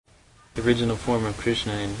The original form of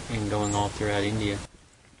Krishna in going all throughout India.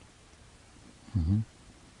 Mm-hmm.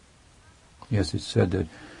 Yes, it's said that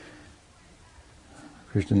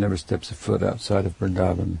Krishna never steps a foot outside of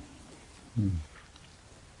Vrindavan.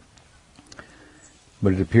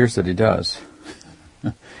 But it appears that he does,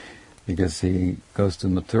 because he goes to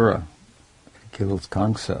Mathura, kills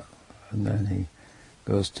Kamsa, and then he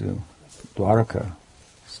goes to Dwaraka,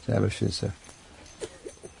 establishes a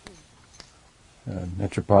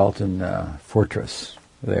metropolitan fortress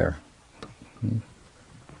there.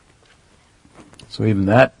 So even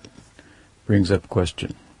that brings up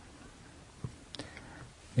question.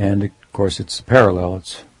 And of course it's parallel.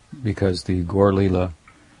 It's because the Gaur Leela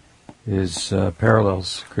is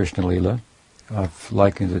parallels Krishna Leela. I've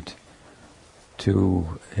likened it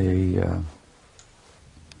to a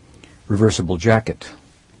reversible jacket.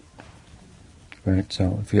 Right?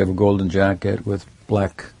 So if you have a golden jacket with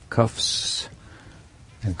black cuffs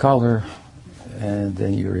and collar, and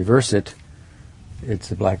then you reverse it,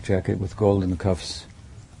 it's a black jacket with golden cuffs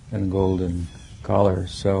and golden collar.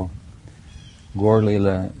 So Gaur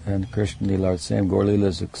Leela and Krishna Leela are the same. Gaur Leela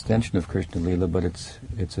is an extension of Krishna Leela, but it's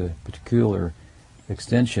a particular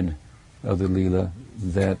extension of the Leela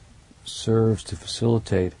that serves to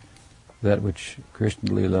facilitate that which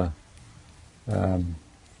Krishna Leela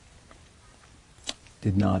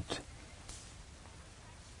did not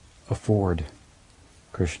afford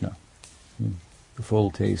Krishna. The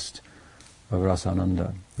full taste of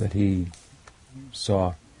Rasananda that he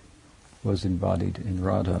saw was embodied in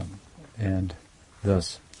Radha, and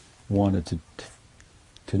thus wanted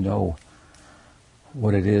to know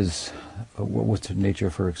what it is, what's the nature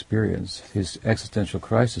of her experience. His existential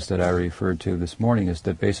crisis that I referred to this morning is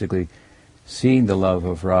that basically seeing the love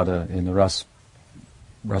of Radha in the Rasa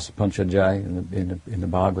Panchadhyaya, in the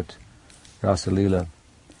Bhagavad Rasa Leela,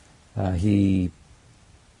 he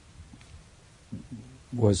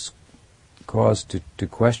was caused to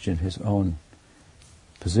question his own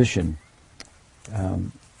position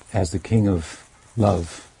as the king of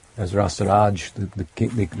love, as Rasaraj,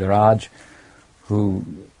 the Raj who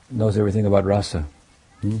knows everything about rasa,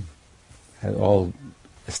 has all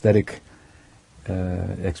aesthetic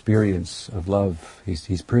experience of love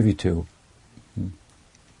he's privy to.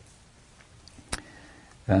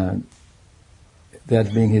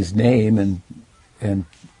 That being his name and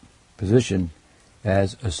position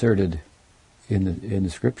as asserted in the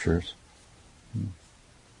scriptures,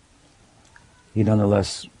 he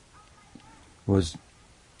nonetheless was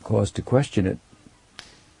caused to question it,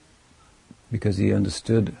 because he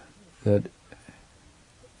understood that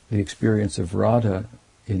the experience of Radha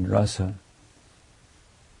in rasa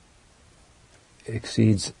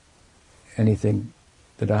exceeds anything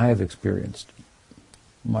that I have experienced.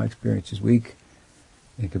 My experience is weak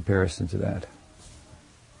in comparison to that.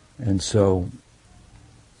 And so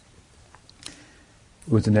it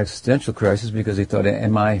was an existential crisis, because he thought,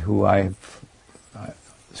 am I who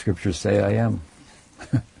scriptures say I am?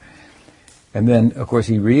 And then, of course,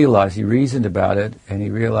 he reasoned about it, and he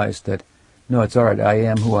realized that, no, it's all right, I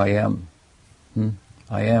am who I am.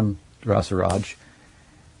 I am Rasaraj,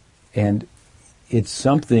 and it's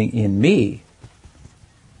something in me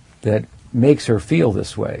that makes her feel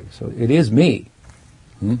this way. So it is me.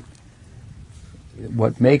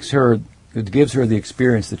 What makes her, it gives her the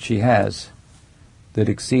experience that she has that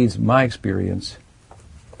exceeds my experience,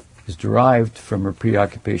 is derived from her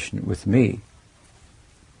preoccupation with me.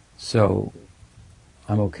 So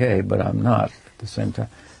I'm okay, but I'm not at the same time.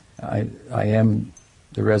 I am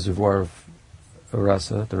the reservoir of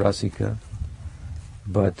rasa, the rasika,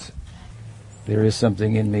 but there is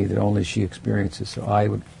something in me that only she experiences. So I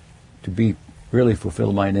would, to really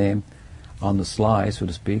fulfill my name on the sly, so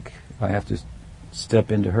to speak, I have to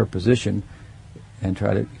step into her position and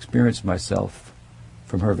try to experience myself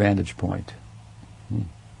from her vantage point,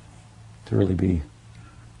 to really be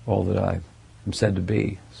all that I am said to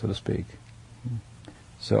be, so to speak.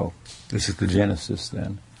 So this is the genesis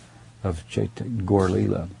then of Gaur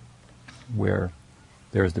Leela, where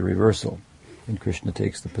there's the reversal, and Krishna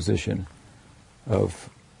takes the position of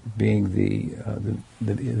being the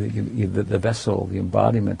vessel, the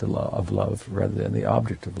embodiment of love, rather than the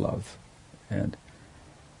object of love, and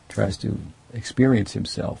tries to experience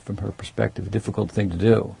himself from her perspective. A difficult thing to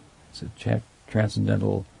do. It's a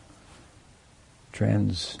transcendental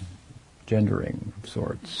transgendering of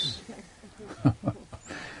sorts.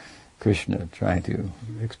 Krishna trying to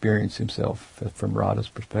experience himself from Radha's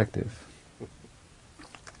perspective.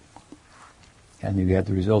 And you get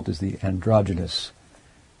the result is the androgynous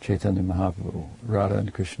Chaitanya Mahaprabhu. Radha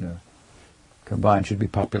and Krishna combined should be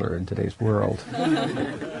popular in today's world.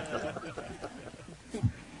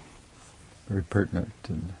 very pertinent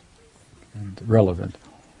and relevant.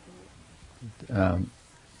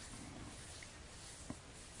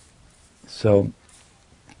 So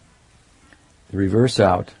the reverse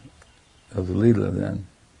out of the Leela then,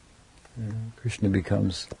 Krishna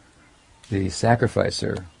becomes the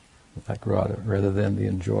sacrificer, like Radha, rather than the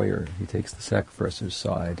enjoyer. He takes the sacrificer's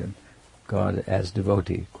side, and God as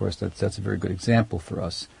devotee. Of course, that's a very good example for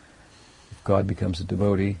us. If God becomes a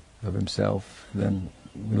devotee of himself, then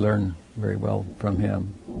we learn very well from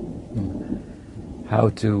him how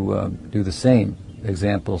to do the same.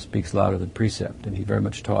 Example speaks louder than precept, and he very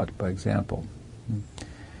much taught by example.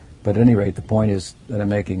 But at any rate, the point is that I'm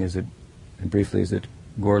making is that, and briefly, is that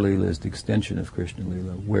Gaur Leela is the extension of Krishna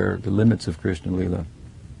Leela, where the limits of Krishna Leela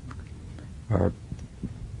are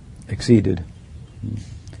exceeded,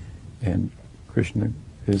 and Krishna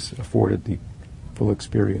is afforded the full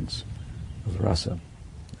experience of rasa,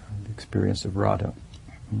 the experience of Radha.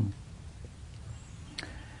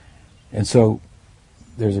 And so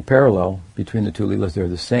there's a parallel between the two Leelas. They're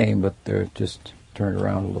the same, but they're just turned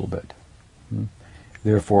around a little bit.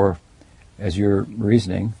 Therefore, as you're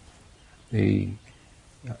reasoning, the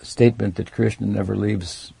statement that Krishna never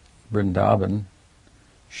leaves Vrindavan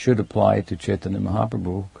should apply to Chaitanya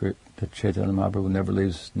Mahaprabhu, that Chaitanya Mahaprabhu never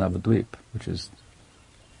leaves Navadvip, which is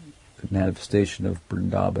the manifestation of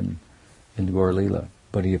Vrindavan in Gaur Leela.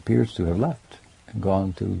 But he appears to have left and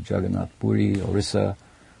gone to Jagannath Puri, Orissa,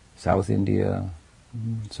 South India,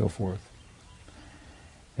 and so forth.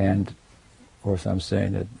 And, of course, I'm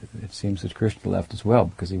saying that it seems that Krishna left as well,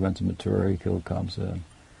 because he went to Mathura, he killed Kamsa,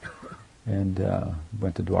 and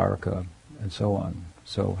went to Dwaraka, and so on.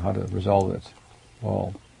 So how to resolve it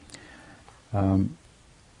all.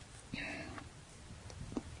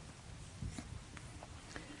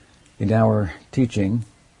 In our teaching,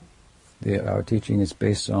 our teaching is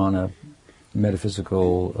based on a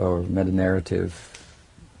metaphysical or meta-narrative,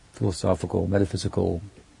 philosophical, metaphysical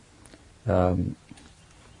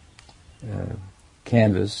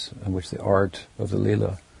canvas on which the art of the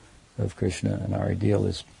Leela of Krishna and our ideal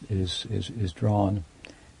is drawn,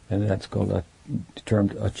 and that's called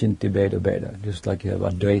termed Achintya Bheda Bheda. Just like you have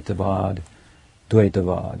Advaitavad,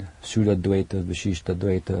 Dvaitavad, Shuddha Dvaita, Vishishta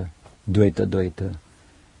Dvaita, Dvaita Dvaita.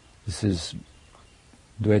 This is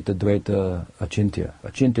Dvaita Dvaita Achintya,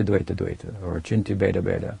 Achintya Dvaita Dvaita, or Achintya Bheda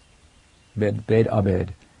Bheda. Bhed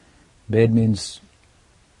Abhed. Bhed means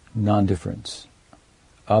non-difference.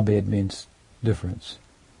 Abhed means difference.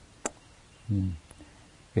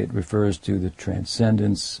 It refers to the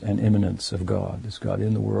transcendence and immanence of God. Is God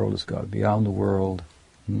in the world? Is God beyond the world?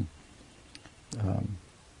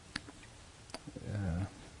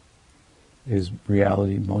 Is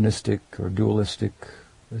reality monistic or dualistic?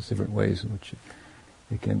 There's different ways in which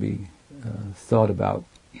it can be thought about.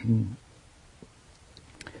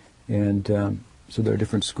 And so there are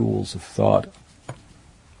different schools of thought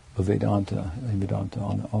of Vedanta and Vedanta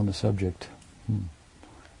on the subject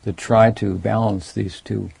that try to balance these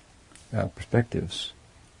two perspectives,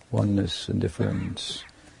 oneness and difference.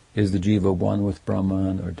 Is the jiva one with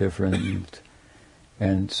Brahman or different?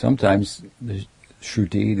 And sometimes the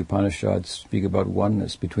Shruti, the Upanishads, speak about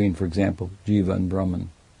oneness between, for example, jiva and Brahman.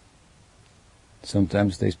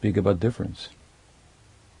 Sometimes they speak about difference.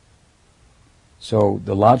 So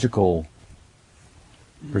the logical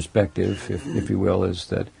perspective, if you will, is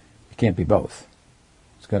that it can't be both.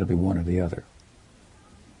 It's got to be one or the other.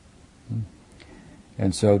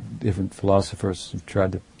 And so different philosophers have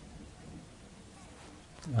tried to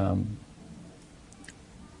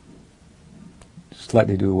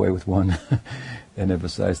slightly do away with one and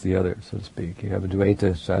emphasize the other, so to speak. You have a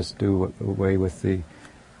Dvaita, so has to do away with the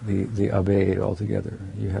Abhed altogether.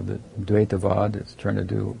 You have the Dvaitavad, it's trying to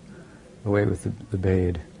do away with the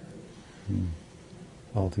Bhed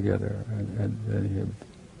altogether. And then you have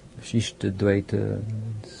Shishta Dvaita,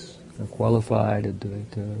 it's qualified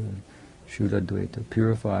Advaita, Shuddha Dvaita,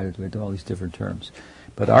 purified Advaita, all these different terms.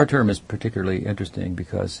 But our term is particularly interesting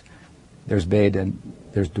because there's Bhed and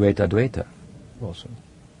there's Dvaita Dvaita also.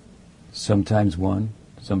 Sometimes one,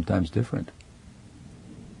 sometimes different.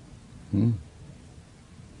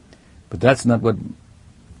 But that's not what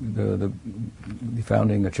the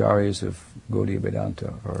founding acharyas of Gaudiya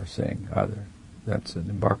Vedanta are saying either. That's an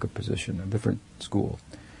embarked position, a different school.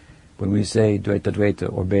 When we say Dvaita Dvaita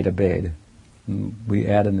or Bheda Bhed, we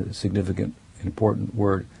add a significant, important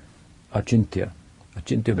word, Achintya.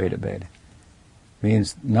 Achintya Bheda Bhed.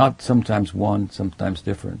 Means not sometimes one, sometimes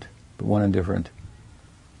different, but one and different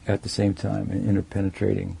at the same time, an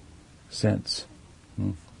interpenetrating sense.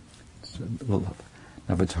 Now,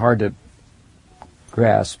 if it's hard to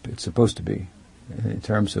grasp, it's supposed to be, in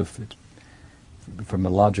terms of, from a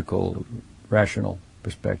logical rational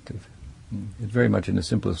perspective. It very much, in the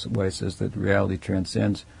simplest way, says that reality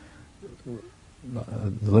transcends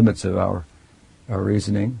the limits of our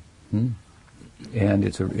reasoning, and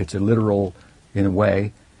it's a literal, in a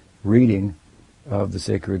way, reading of the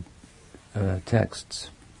sacred texts.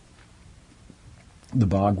 The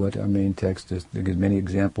Bhagavad, our main text, there gives many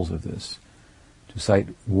examples of this. To cite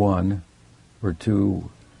one or two,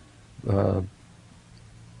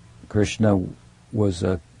 Krishna was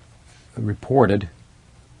reported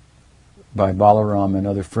by Balaram and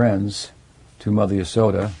other friends to Mother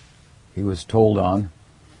Yasoda. He was told on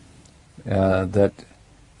that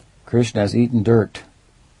Krishna has eaten dirt.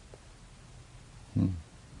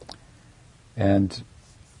 And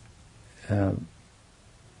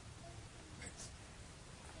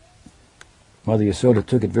Mother Yasoda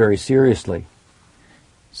took it very seriously.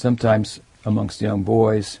 Sometimes amongst young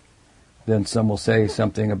boys, then some will say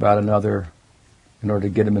something about another in order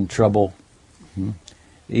to get him in trouble,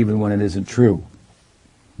 even when it isn't true.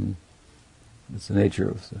 It's the nature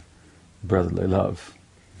of the brotherly love.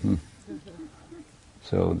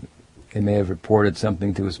 So he may have reported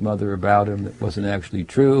something to his mother about him that wasn't actually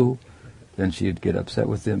true. Then she'd get upset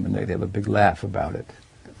with him and they'd have a big laugh about it,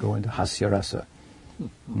 go into hasyarasa.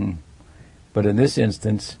 But in this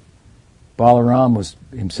instance, Balaram was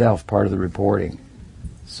himself part of the reporting.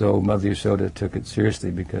 So Mother Yasoda took it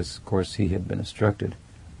seriously because, of course, he had been instructed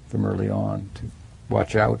from early on to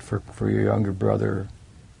watch out for your younger brother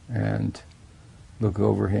and look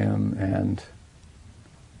over him and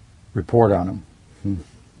report on him,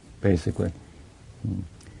 basically.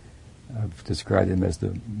 I've described him as the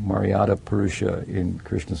Maryada Purusha in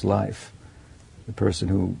Krishna's life, the person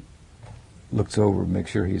who looks over and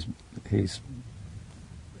makes sure he's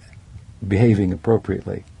behaving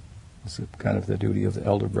appropriately. It's kind of the duty of the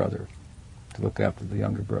elder brother to look after the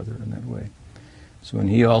younger brother in that way. So, and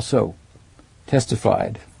he also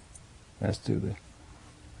testified as to the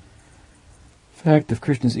fact of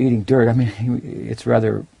Krishna's eating dirt. I mean, it's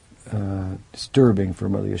rather disturbing for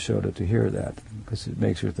Mother Yashoda to hear that, because it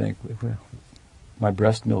makes her think, well, my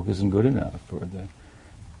breast milk isn't good enough, or the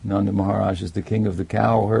Nanda Maharaj is the king of the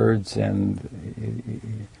cow herds,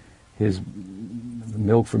 and his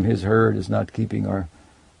milk from his herd is not keeping our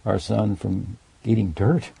son from eating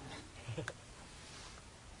dirt.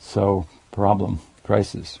 So, problem,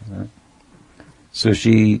 crisis. Right? So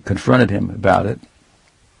she confronted him about it,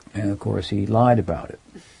 and of course he lied about it.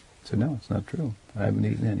 Said, no, it's not true. I haven't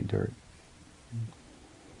eaten any dirt.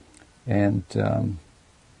 And then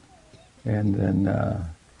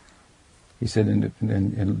he said,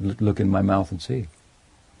 and look in my mouth and see.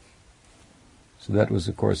 So that was,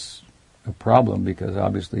 of course, a problem, because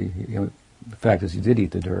obviously, the fact is he did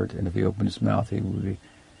eat the dirt, and if he opened his mouth, he would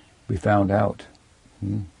be found out.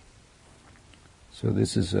 So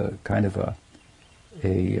this is a kind of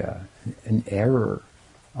an error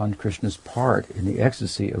on Krishna's part in the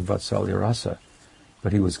ecstasy of Vatsalya Rasa,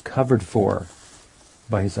 but he was covered for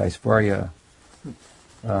by his Aishvarya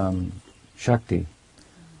Shakti,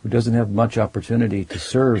 who doesn't have much opportunity to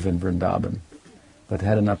serve in Vrindavan, but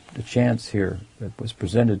had a chance here that was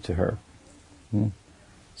presented to her.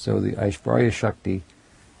 So the Aishvarya Shakti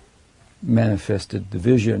manifested the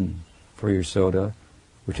vision for Yasoda,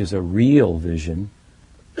 which is a real vision,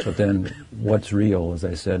 but then what's real, as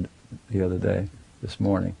I said the other day, this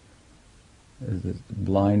morning? The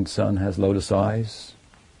blind son has lotus eyes.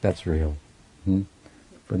 That's real, from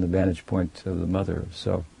the vantage point of the mother.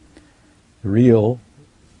 So, real,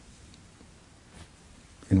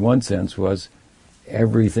 in one sense, was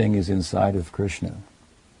everything is inside of Krishna.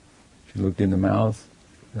 She looked in the mouth,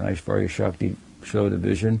 and Aishvarya Shakti showed a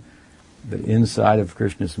vision that inside of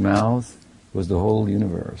Krishna's mouth was the whole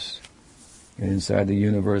universe. And inside the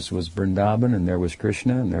universe was Vrindavan, and there was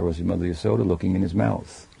Krishna, and there was Mother Yasoda looking in his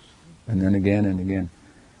mouth. And then again,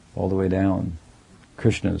 all the way down.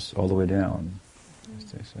 Krishna's all the way down,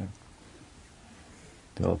 as they say.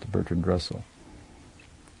 Tell it to Bertrand Russell.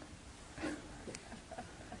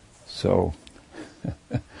 So,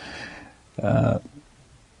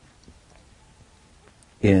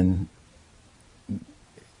 in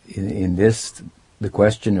this, the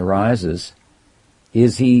question arises,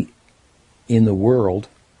 is he in the world,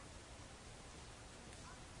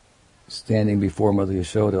 standing before Mother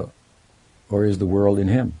Yasoda, or is the world in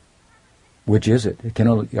him? Which is it?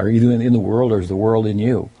 Are you in the world, or is the world in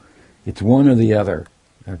you? It's one or the other,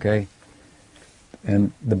 okay?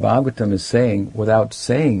 And the Bhagavatam is saying, without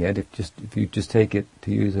saying it, if you just take it,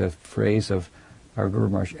 to use a phrase of our Guru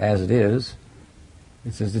Maharaj, as it is,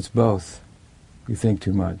 it says it's both. You think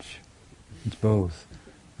too much. It's both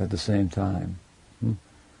at the same time.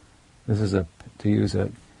 This is to use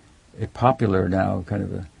a a popular now, kind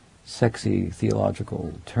of a sexy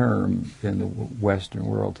theological term in the Western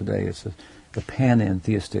world today. It's the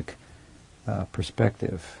panentheistic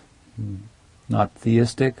perspective. Not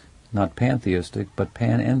theistic, not pantheistic, but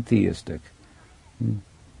panentheistic.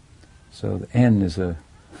 So the N is a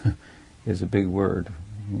is a big word.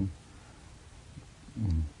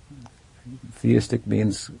 Theistic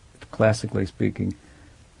means, classically speaking,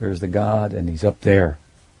 there's the God and he's up there.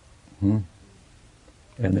 And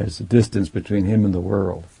there's a distance between him and the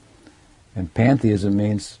world. And pantheism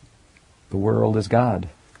means the world is God.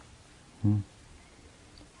 So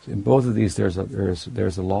in both of these there's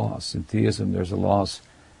a loss. In theism there's a loss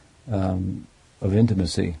of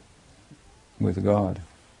intimacy with God.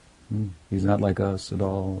 He's not like us at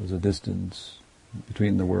all. There's a distance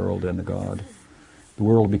between the world and the God. The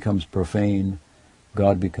world becomes profane.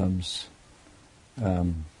 God becomes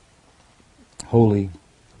holy.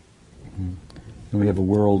 And we have a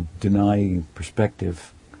world-denying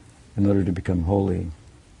perspective in order to become holy.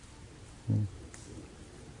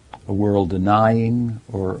 A world-denying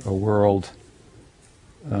or a world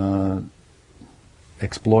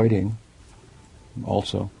exploiting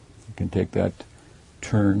also. You can take that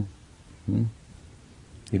turn. The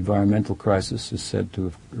environmental crisis is said to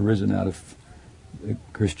have arisen out of a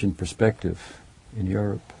Christian perspective in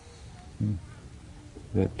Europe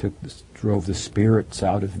that drove the spirits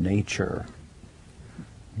out of nature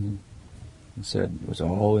and said it was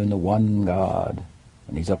all in the one God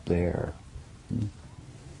and he's up there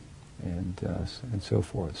and so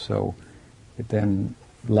forth. So it then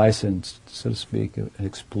licensed, so to speak, an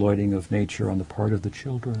exploiting of nature on the part of the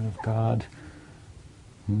children of God.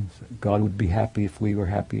 God would be happy if we were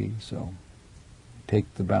happy, so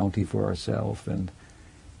take the bounty for ourselves, and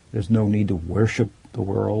there's no need to worship the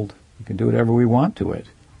world. We can do whatever we want to it.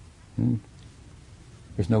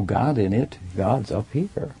 There's no God in it. God's up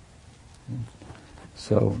here.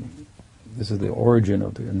 So this is the origin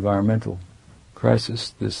of the environmental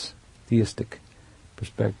crisis, this theistic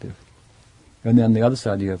perspective. And then the other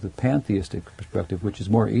side you have the pantheistic perspective, which is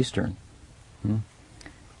more Eastern.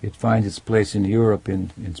 It finds its place in Europe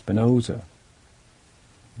in Spinoza.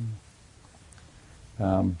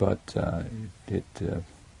 But the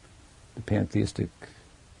pantheistic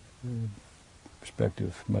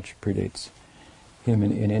perspective much predates him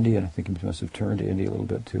in India, and I think he must have turned to India a little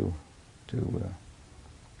bit to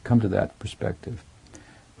come to that perspective.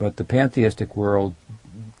 But the pantheistic world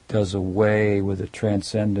does away with a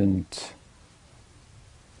transcendent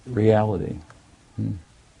reality.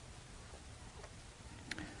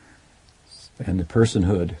 And the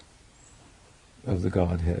personhood of the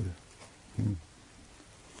Godhead.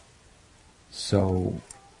 So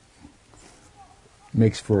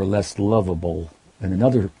makes for a less lovable, in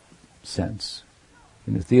another sense.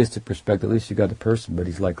 In the theistic perspective, at least you got the person, but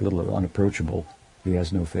he's like a little unapproachable. He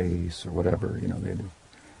has no face or whatever, they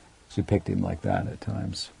depict him like that at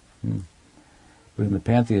times. But in the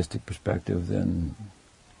pantheistic perspective, then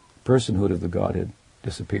personhood of the Godhead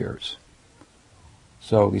disappears.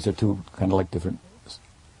 So these are two kind of like different,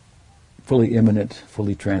 fully immanent,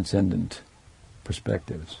 fully transcendent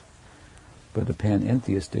perspectives. But the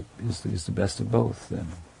panentheistic is the best of both then,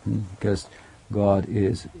 because God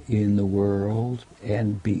is in the world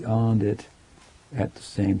and beyond it at the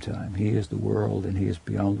same time. He is the world and he is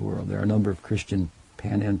beyond the world. There are a number of Christian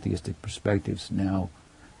panentheistic perspectives now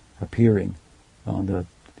appearing on the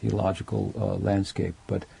theological landscape,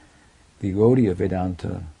 but the Gaudiya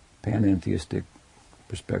Vedanta panentheistic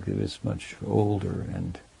perspective is much older,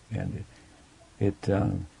 and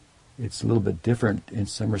it's a little bit different in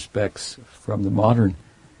some respects from the modern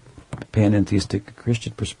panentheistic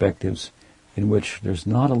Christian perspectives, in which there's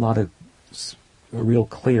not a lot of a real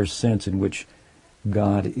clear sense in which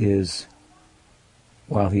God is,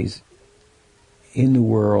 while he's in the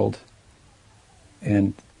world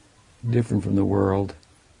and different from the world,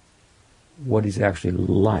 what he's actually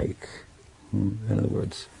like. In other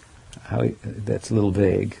words, that's a little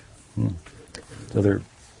vague. So there,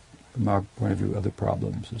 from our point of view, other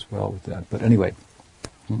problems as well with that. But anyway,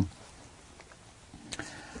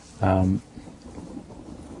 how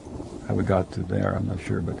we got to there, I'm not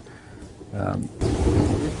sure, but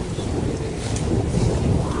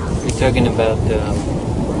you're talking about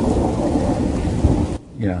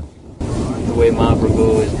the way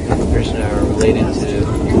Mahaprabhu and Krishna are related to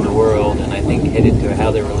the world, and I think headed to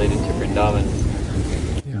how they're related to Vrindavan.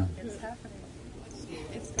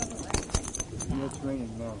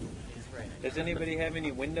 Does anybody have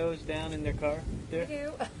any windows down in their car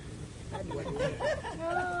there? I do.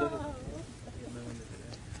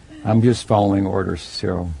 I'm just following orders,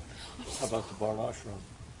 Cyril. How about the Bar Ashram?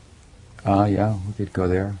 Yeah, we could go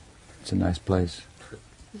there. It's a nice place.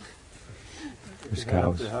 There's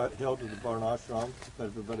cows. The hill to the Barn Ashram that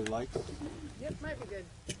everybody likes. Yep, might be good.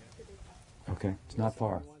 Okay, it's not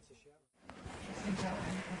far.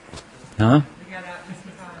 Huh?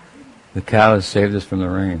 The cows saved us from the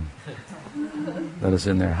rain. Let us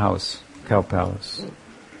in their house, cow palace.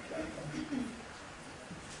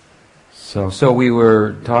 So we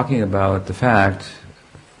were talking about the fact,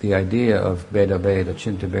 the idea of Veda Veda,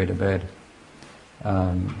 Chinta Veda Veda,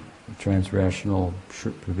 transrational,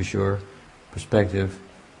 to be sure, perspective,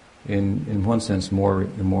 in one sense more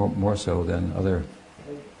so than other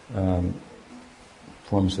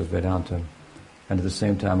forms of Vedanta, and at the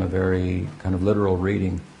same time a very kind of literal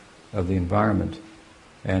reading of the environment.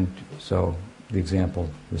 And so the example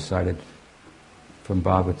recited from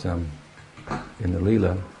Bhagavatam in the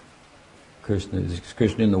Leela, is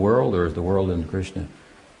Krishna in the world, or is the world in Krishna?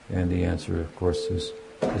 And the answer, of course, is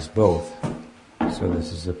both. So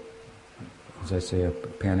this is as I say, a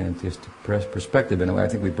panentheistic perspective. And I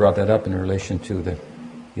think we brought that up in relation to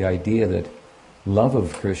the idea that love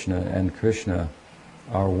of Krishna and Krishna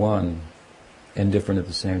are one and different at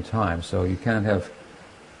the same time. So you can't have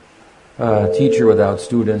a teacher without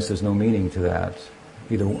students. There's no meaning to that.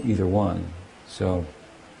 Either one. So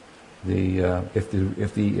if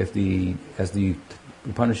the as the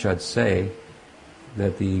Upanishads say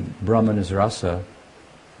that the Brahman is rasa,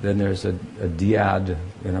 then there's a dyad,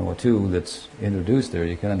 a two that's introduced there.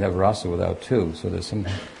 You cannot have rasa without two. So there's some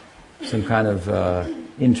kind of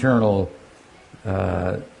internal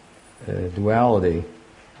duality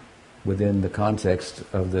within the context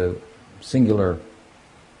of the singular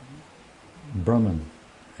Brahman,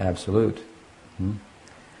 absolute.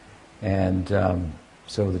 And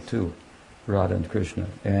so the two, Radha and Krishna.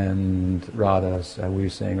 And Radha, as we were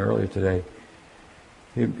saying earlier today,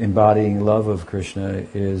 embodying love of Krishna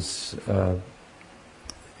is,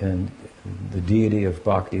 and the deity of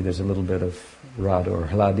bhakti, there's a little bit of Radha or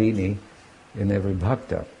Hladini in every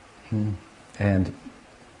bhakta. And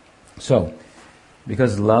so,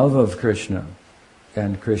 because love of Krishna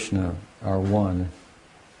and Krishna are one,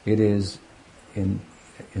 it is, in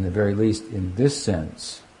the very least in this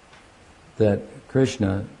sense, that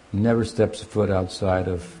Krishna never steps a foot outside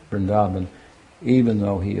of Vrindavan, even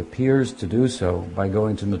though he appears to do so by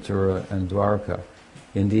going to Mathura and Dwarka.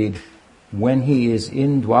 Indeed, when he is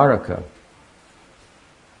in Dwarka,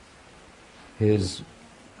 his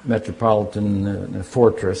metropolitan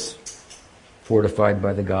fortress, fortified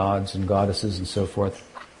by the gods and goddesses and so forth,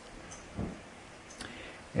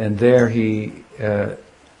 and there he,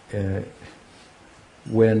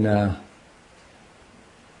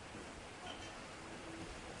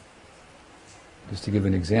 just to give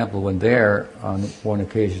an example, when there, on one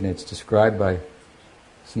occasion, it's described by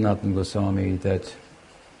Sanatana Goswami that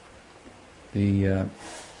the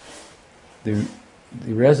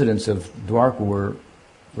residents of Dwarka were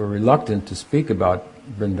reluctant to speak about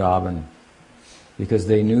Vrindavan because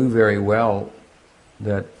they knew very well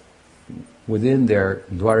that within their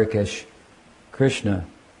Dwarikesh Krishna,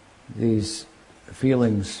 these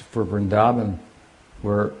feelings for Vrindavan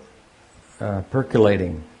were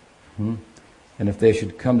percolating. And if they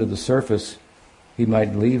should come to the surface, he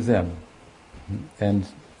might leave them and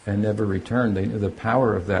never return. They knew the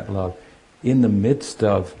power of that love in the midst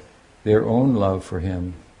of their own love for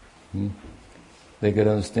him. They could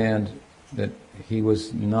understand that he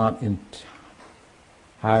was not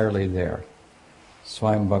entirely there.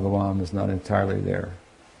 Swayam Bhagavan is not entirely there.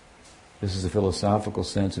 This is a philosophical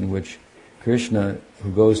sense in which Krishna,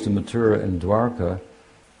 who goes to Mathura and Dwarka,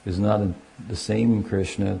 is not the same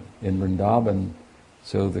Krishna in Vrindavan,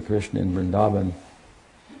 so the Krishna in Vrindavan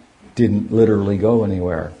didn't literally go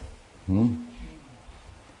anywhere.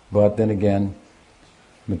 But then again,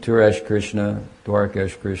 Mathurash Krishna,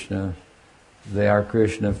 Dwarkesh Krishna, they are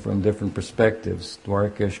Krishna from different perspectives.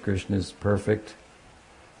 Dwarkesh Krishna is perfect,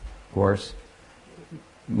 of course.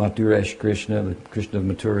 Mathurash Krishna, the Krishna of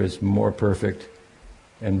Mathura, is more perfect,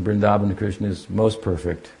 and Vrindavan Krishna is most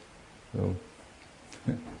perfect. So,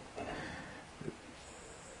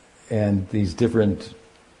 and these different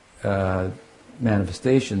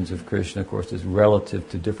manifestations of Krishna, of course, is relative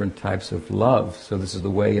to different types of love. So this is the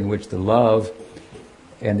way in which the love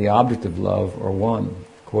and the object of love are one.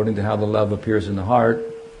 According to how the love appears in the heart,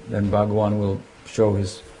 then Bhagavan will show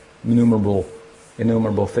his innumerable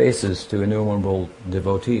faces to innumerable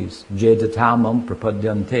devotees. Jetatamam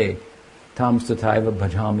prapadyante tam stataiva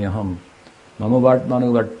bhajamyaham mamavart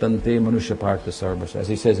manuvartante manushapartha sarvas. As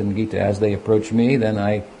he says in Gita, as they approach me, then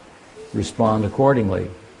I respond accordingly.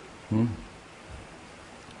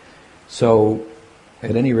 So,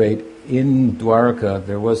 at any rate, in Dwarka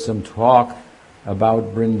there was some talk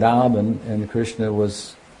about Vrindavan, and Krishna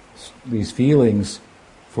was these feelings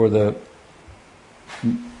for the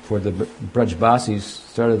Brajbasis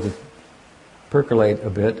started to percolate a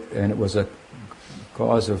bit, and it was a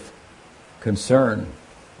cause of concern.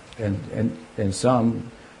 And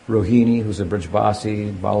some, Rohini, who's a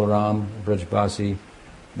Brajbasi, Balaram, Brajbasi,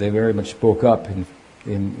 they very much spoke up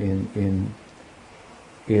in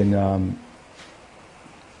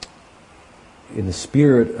the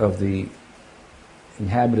spirit of the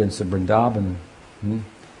inhabitants of Vrindavan,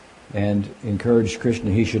 and encouraged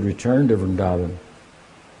Krishna he should return to Vrindavan.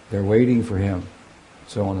 They're waiting for him,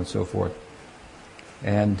 so on and so forth.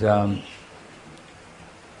 And there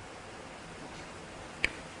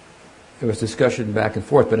was discussion back and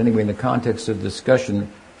forth, but anyway, in the context of the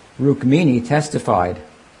discussion, Rukmini testified,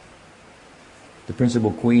 the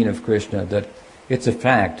principal queen of Krishna, that it's a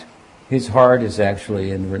fact, his heart is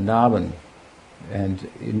actually in Vrindavan. And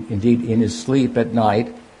indeed, in his sleep at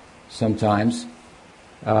night, sometimes,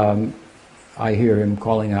 I hear him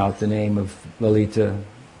calling out the name of Lalita,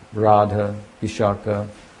 Radha, Vishaka,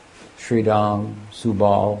 Sridham,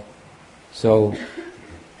 Subal. So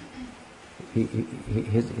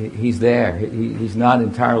he's there. He's not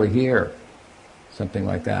entirely here. Something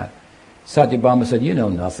like that. Satyabhama said, "You know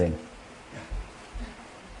nothing."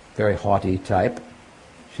 Very haughty type.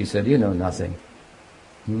 She said, "You know nothing."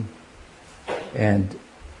 And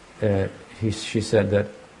she said that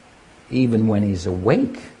even when he's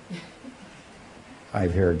awake,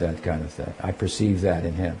 I've heard that kind of thing. I perceive that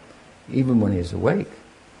in him. Even when he's awake,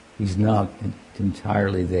 he's not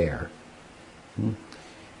entirely there.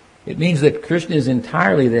 It means that Krishna is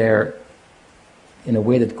entirely there in a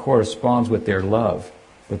way that corresponds with their love.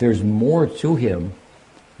 But there's more to him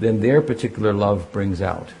than their particular love brings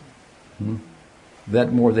out.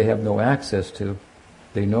 That more they have no access to.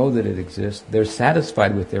 They know that it exists. They're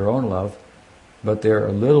satisfied with their own love, but they're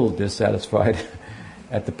a little dissatisfied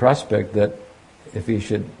at the prospect that if he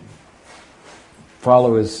should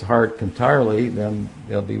follow his heart entirely, then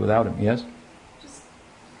they'll be without him. Yes? Just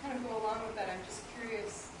kind of go along with that, I'm just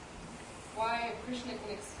curious why Krishna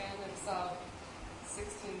can expand himself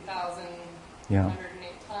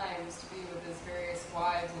 16,108 times to be with his various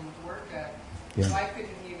wives in Dwarka. Yeah. Why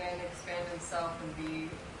couldn't he then expand himself and be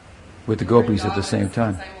with the gopis at the same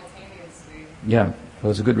time? Simultaneously. Yeah, well,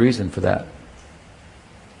 there's a good reason for that.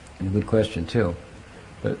 And a good question too.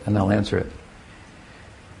 And I'll answer it.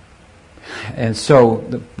 And so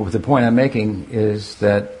the point I'm making is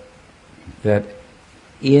that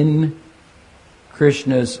in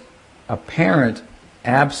Krishna's apparent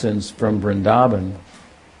absence from Vrindavan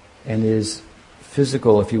and his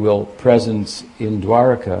physical, if you will, presence in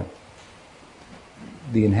Dwarka,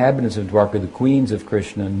 the inhabitants of Dwarka, the queens of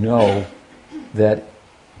Krishna, know that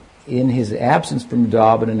in his absence from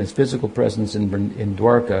Vrindavan and his physical presence in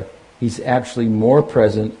Dwarka, he's actually more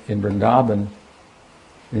present in Vrindavan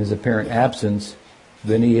in his apparent absence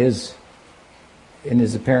than he is in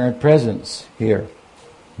his apparent presence here.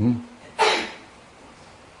 And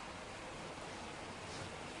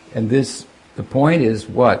the point is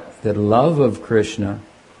what? That love of Krishna,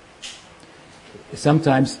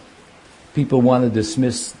 sometimes people want to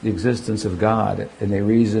dismiss the existence of God, and they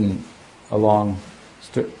reason along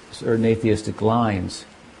certain atheistic lines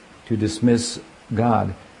to dismiss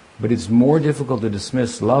God. But it's more difficult to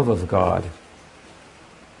dismiss love of God,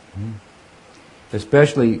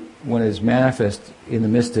 especially when it's manifest in the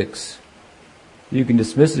mystics. You can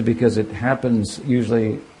dismiss it because it happens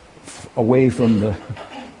usually away from the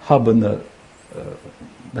hub and the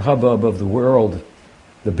hubbub of the world,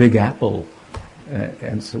 the Big Apple,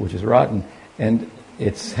 and so, which is rotten, and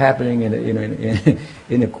it's happening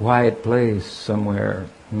in a quiet place somewhere,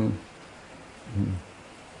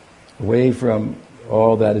 away from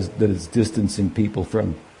all that is distancing people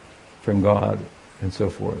from God and so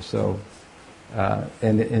forth. So,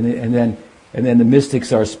 and then the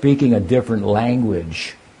mystics are speaking a different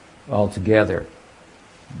language altogether.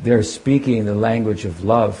 They're speaking the language of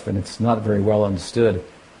love, and it's not very well understood.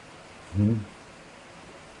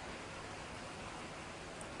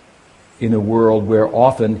 In a world where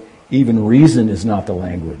often even reason is not the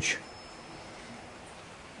language.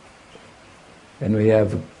 And we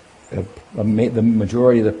have the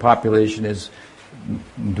majority of the population is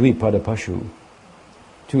dvipada pashu,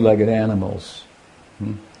 two-legged animals.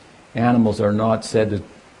 Animals are not said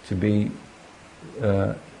to be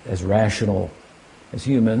as rational as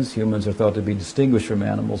humans. Humans are thought to be distinguished from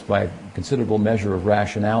animals by a considerable measure of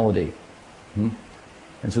rationality.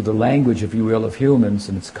 And so the language, if you will, of humans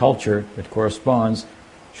and its culture that corresponds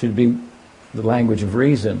should be the language of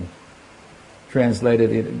reason.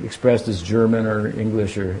 translated, expressed as German or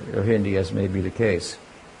English or Hindi, as may be the case.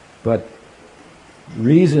 But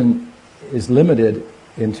reason is limited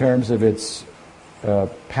in terms of its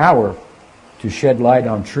power to shed light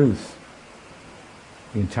on truth,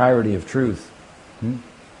 the entirety of truth.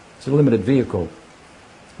 It's a limited vehicle.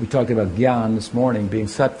 We talked about Gyan this morning being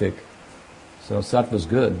sattvic. So sattva is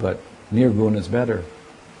good, but nirguna is better.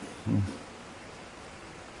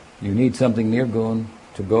 You need something nirguna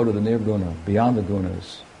to go to the nirguna, beyond the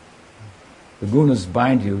gunas. The gunas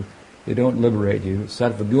bind you, they don't liberate you.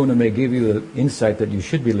 Sattva guna may give you the insight that you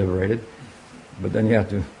should be liberated, but then you have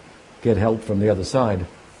to get help from the other side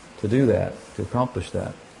to do that, to accomplish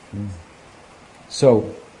that.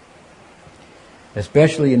 So,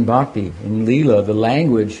 especially in bhakti, in lila, the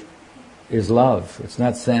language is love. It's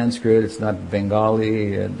not Sanskrit, it's not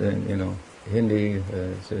Bengali, and Hindi.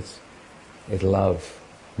 It's love.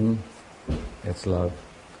 It's love,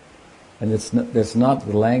 and that's not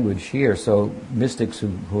the language here. So mystics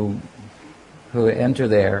who enter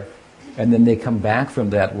there, and then they come back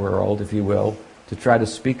from that world, if you will, to try to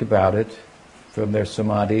speak about it from their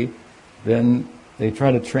samadhi. Then they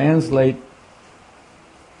try to translate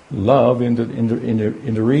love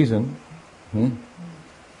into reason,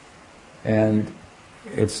 and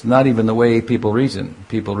it's not even the way people reason.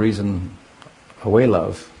 People reason away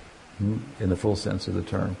love, in the full sense of the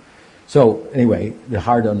term. So anyway, they're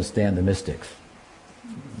hard to understand, the mystics.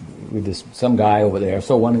 With this, some guy over there,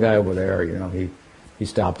 one guy over there, he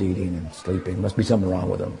stopped eating and sleeping. Must be something wrong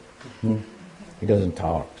with him. He doesn't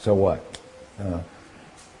talk. So what?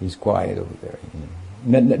 He's quiet over there.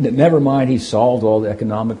 Never mind, he solved all the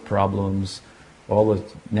economic problems, all the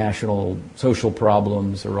national social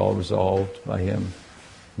problems are all resolved by him,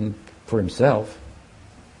 for himself.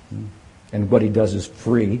 And what he does is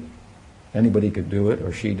free. Anybody could do it,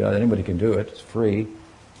 or she does. Anybody can do it. It's free.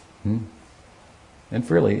 And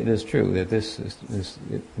really, it is true that this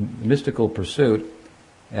mystical pursuit,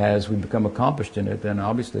 as we become accomplished in it, then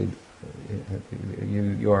obviously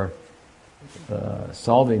you are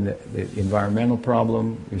solving the environmental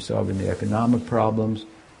problem, you're solving the economic problems,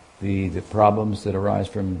 the problems that arise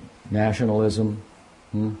from nationalism,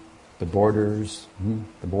 the borders,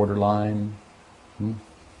 the borderline.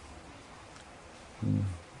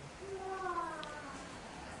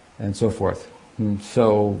 And so forth.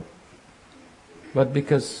 But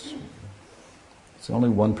because it's only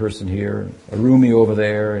one person here, a Rumi over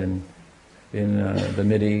there in the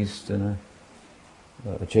Mideast, and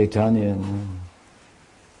a Chaitanya, and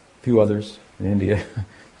a few others in India.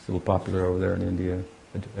 It's a little popular over there in India.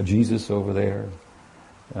 A Jesus over there.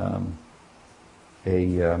 Saint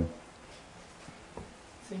Teresa,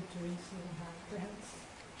 perhaps.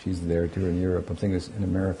 She's there too in Europe. I'm thinking in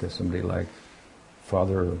America, somebody like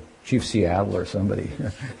Father Chief Seattle or somebody.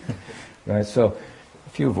 Right? So a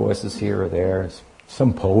few voices here or there.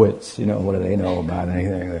 Some poets, what do they know about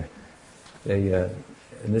anything?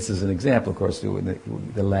 And this is an example, of course,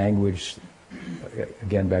 the language,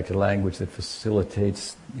 again back to language that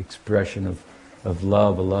facilitates the expression of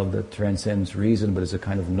love, a love that transcends reason, but is a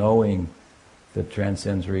kind of knowing that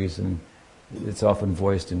transcends reason. It's often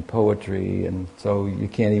voiced in poetry, and so you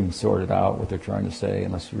can't even sort it out what they're trying to say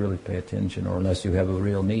unless you really pay attention, or unless you have a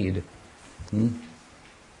real need.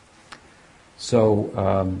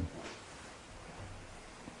 So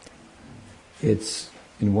it's,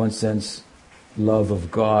 in one sense, love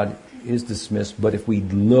of God is dismissed, but if we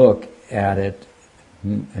look at it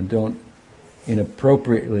and don't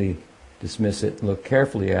inappropriately dismiss it, look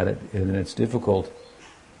carefully at it, then it's difficult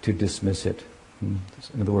to dismiss it. In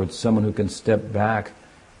other words, someone who can step back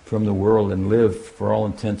from the world and live, for all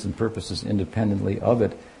intents and purposes, independently of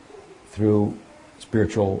it through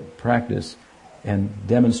spiritual practice, and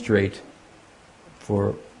demonstrate,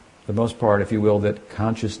 for the most part, if you will, that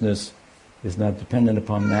consciousness is not dependent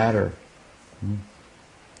upon matter.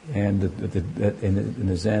 And that in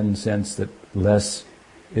the Zen sense that less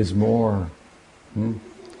is more.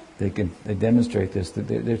 They demonstrate this, that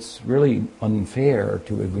it's really unfair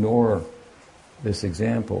to ignore this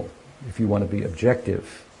example if you want to be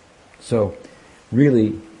objective. So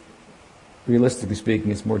really, realistically speaking,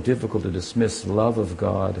 it's more difficult to dismiss love of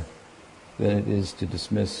God than it is to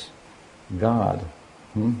dismiss God.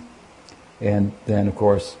 And then, of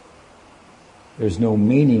course, there's no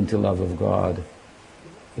meaning to love of God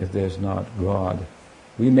if there's not God.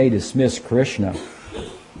 We may dismiss Krishna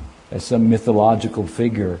as some mythological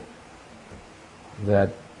figure that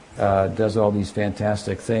does all these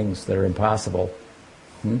fantastic things that are impossible.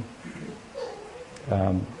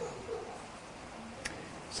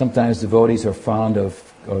 Sometimes devotees are fond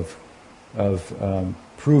of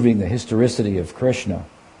proving the historicity of Krishna.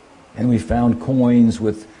 And we found coins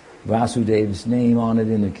with Vasudev's name on it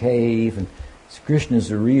in the cave, and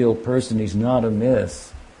Krishna's a real person, he's not a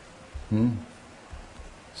myth.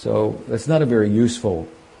 So that's not a very useful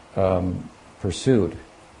pursuit,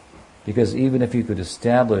 because even if you could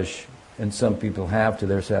establish, and some people have to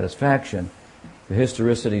their satisfaction, the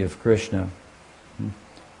historicity of Krishna,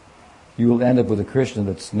 you will end up with a Krishna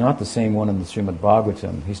that's not the same one in the Srimad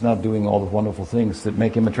Bhagavatam. He's not doing all the wonderful things that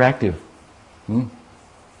make him attractive.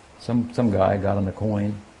 Some guy got on a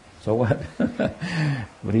coin, so what?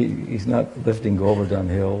 But he's not lifting Govardhan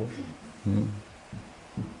Hill,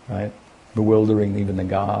 right? Bewildering even the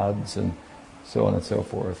gods, and so on and so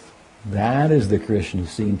forth. That is the Krishna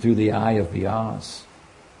seen through the eye of Vyas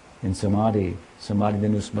in Samadhi. Samadhi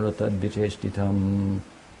Vinusmarata Advicheshtitam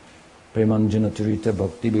Premanjana Turita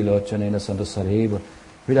Bhakti Vilochanena Sandasareva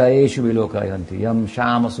Hridayeshu Vilokayanti Yam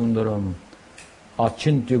Shama Sundaram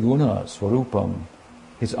Achintya Guna Swarupam.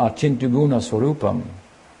 His Achintya Guna Swarupam,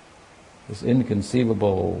 his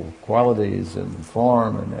inconceivable qualities and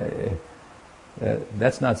form, and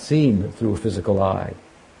that's not seen through a physical eye.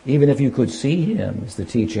 Even if you could see him, is the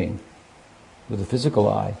teaching, with a physical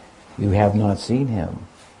eye, you have not seen him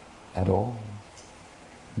at all.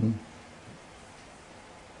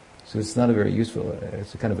 So it's not a very useful,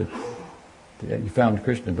 it's a kind of you found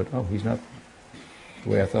Krishna, but he's not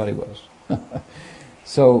the way I thought he was.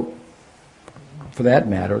 So, for that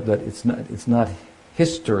matter, that it's not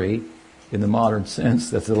history in the modern sense.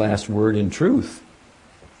 That's the last word in truth.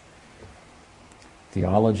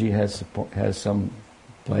 Theology has some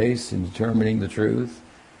place in determining the truth,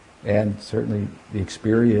 and certainly the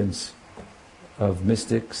experience of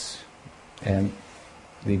mystics and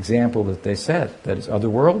the example that they set, that is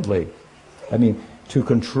otherworldly. I mean, to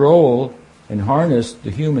control and harness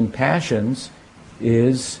the human passions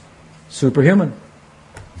is superhuman.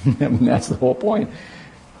 I mean, that's the whole point.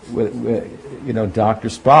 Dr.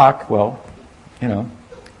 Spock,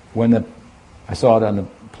 I saw it on the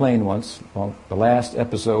plane once, the last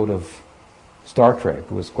episode of Star Trek,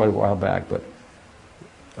 it was quite a while back, but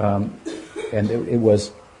and it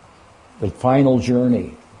was the final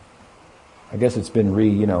journey. I guess it's been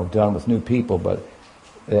done with new people, but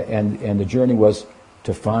and the journey was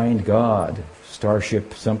to find God,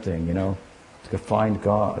 Starship something, to find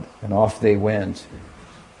God, and off they went.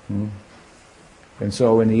 And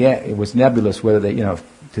so in the end, it was nebulous whether they,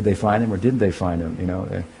 did they find him or didn't they find him,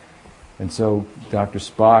 And so Dr.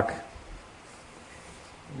 Spock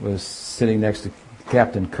was sitting next to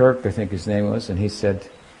Captain Kirk, I think his name was, and he said,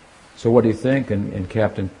 "So what do you think?" And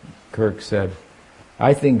Captain Kirk said,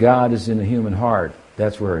 "I think God is in the human heart.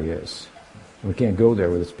 That's where he is. We can't go there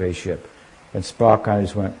with a spaceship." And Spock kind of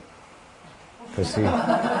just went, because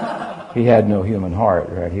he had no human heart,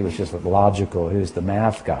 right? He was just logical. He was the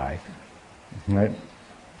math guy, right?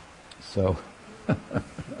 So,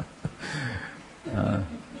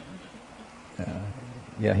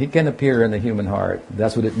 yeah, he can appear in the human heart.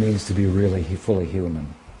 That's what it means to be really fully human,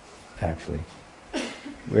 actually.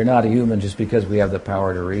 We're not a human just because we have the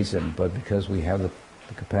power to reason, but because we have the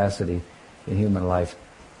capacity in human life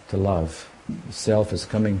to love. The self is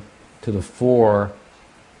coming to the fore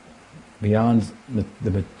beyond the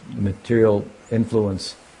material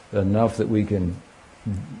influence enough that we can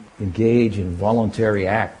engage in voluntary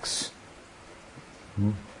acts.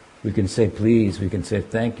 We can say please, we can say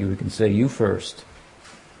thank you, we can say you first.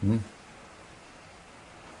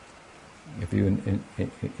 If you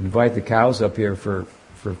invite the cows up here for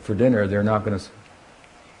dinner, they're not going to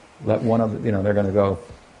let one of they're going to go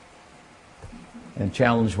and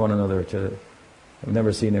challenge one another to. I've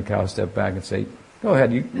never seen a cow step back and say, "Go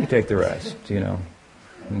ahead, you take the rest."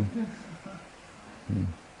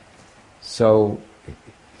 So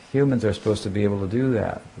humans are supposed to be able to do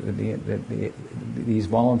that. These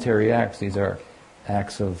voluntary acts, these are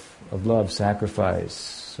acts of love,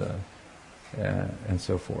 sacrifice, and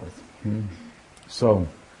so forth. So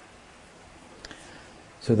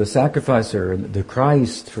the sacrificer, the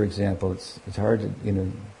Christ, for example, it's hard to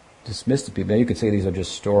dismiss to people. Now you could say these are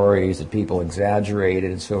just stories that people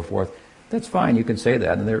exaggerated and so forth. That's fine. You can say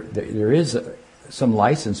that, and there is some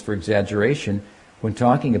license for exaggeration when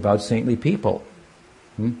talking about saintly people.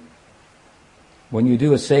 When you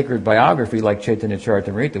do a sacred biography like Chaitanya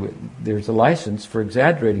Charitamrita, there's a license for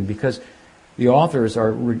exaggerating because the authors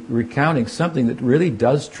are recounting something that really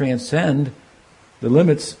does transcend the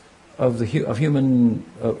limits of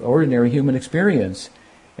ordinary human experience.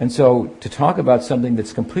 And so to talk about something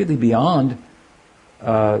that's completely beyond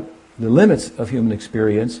the limits of human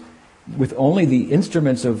experience with only the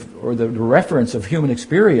instruments or the reference of human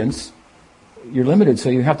experience, you're limited. So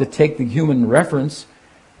you have to take the human reference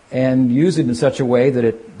and use it in such a way that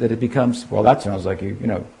it becomes, well, that sounds like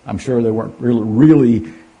I'm sure there weren't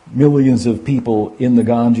really millions of people in the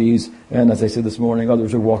Ganges, and as I said this morning,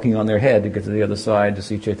 others are walking on their head to get to the other side to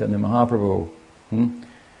see Chaitanya Mahaprabhu.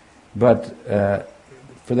 But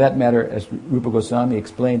for that matter, as Rupa Goswami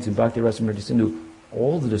explains in Bhakti Rasamrita Sindhu,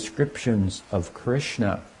 all the descriptions of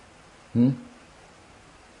Krishna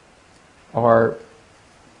are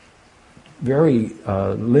very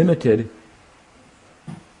limited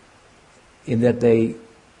in that they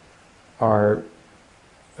are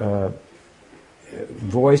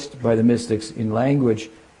voiced by the mystics in language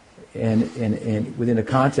and within a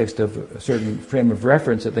context of a certain frame of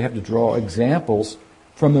reference that they have to draw examples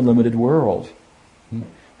from the limited world.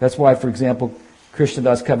 That's why, for example,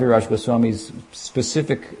 Krishnadas Kaviraj Goswami's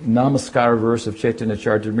specific namaskar verse of Chaitanya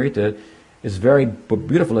Charitamrita is very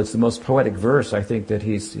beautiful. It's the most poetic verse, I think, that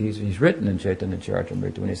he's written in Chaitanya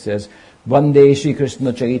Charitamrita when he says, Vande Shri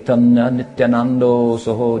Krishna Chaitanya Nityanando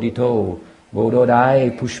Sahodito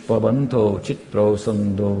Vododai Pushpavanto Chitro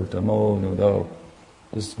Sando Tamo Nudo.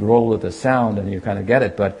 Just roll with the sound and you kind of get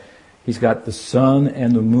it, but he's got the sun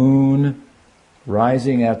and the moon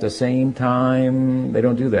rising at the same time. They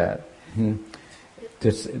don't do that.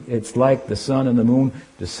 It's like the sun and the moon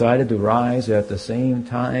decided to rise at the same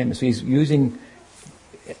time. So he's using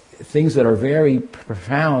things that are very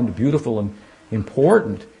profound, beautiful, and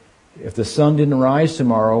important. If the sun didn't rise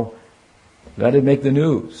tomorrow, that'd make the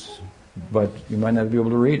news, but you might not be able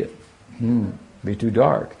to read it. Be too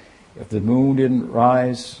dark. If the moon didn't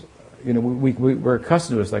rise, we're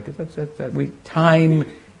accustomed to it. It's like that. We time.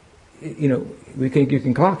 You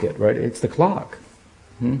can clock it, right? It's the clock.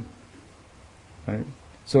 Right?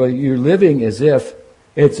 So you're living as if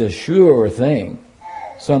it's a sure thing.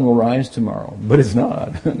 Sun will rise tomorrow, but it's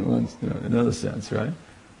not. In another sense, right?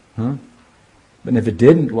 But if it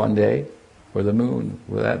didn't one day, or the moon,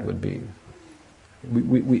 well, that would be.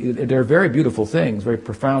 They're very beautiful things, very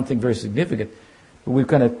profound things, very significant. But we've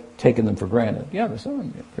kind of taken them for granted. Yeah, the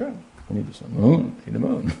sun. Yeah, we need the sun. Moon. We need the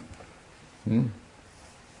moon.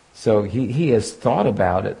 So he has thought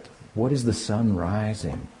about it. What is the sun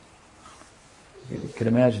rising? You can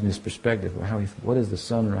imagine his perspective. What is the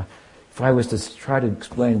sun? If I was to try to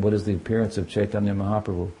explain what is the appearance of Chaitanya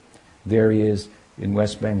Mahaprabhu, there he is in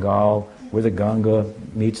West Bengal, where the Ganga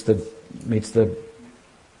meets the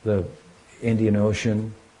Indian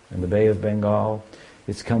Ocean and the Bay of Bengal.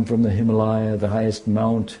 It's come from the Himalaya, the highest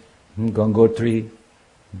mount, Gangotri,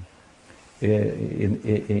 in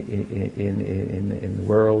the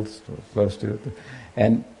world, close to it,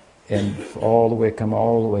 and all the way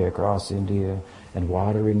across India, and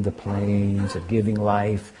watering the plains and giving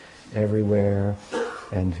life everywhere,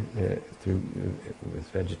 and through with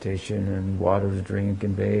vegetation and water to drink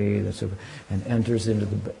and bathe and so forth, and enters into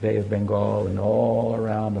the Bay of Bengal, and all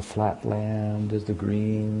around the flat land is the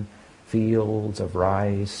green fields of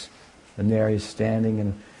rice, and there he's standing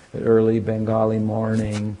in an early Bengali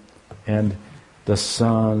morning, and the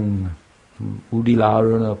sun,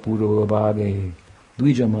 Udilaruna Puro Bhage,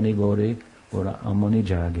 Dvijamani Gore, Ora Amani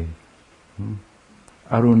Jage.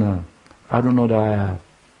 Aruna, Arunodaya.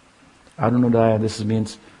 Arunodaya, this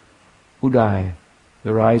means Uday,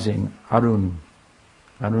 the rising. Arun.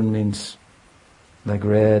 Arun means like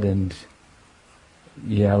red and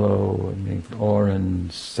yellow and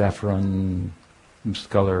orange, saffron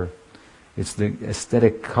color. It's the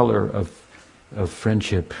aesthetic color of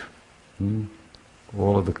friendship.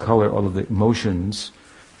 All of the color, all of the emotions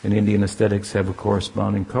in Indian aesthetics have a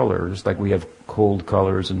corresponding color, just like we have cold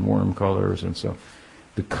colors and warm colors, and so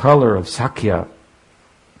the color of Sakya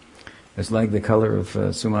is like the color of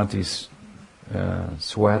Sumati's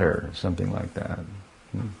sweater, something like that,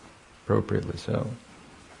 appropriately so.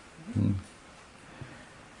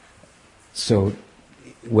 So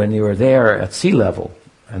when you are there at sea level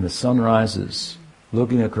and the sun rises,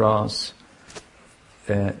 looking across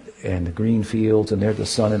and the green fields, and there's the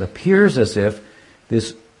sun, it appears as if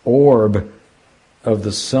this orb of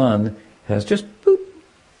the sun has just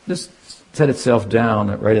set itself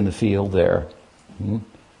down right in the field there.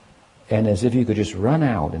 And as if you could just run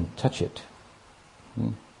out and touch it.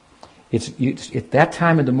 At that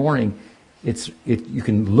time in the morning, you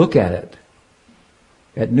can look at it.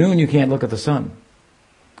 At noon you can't look at the sun.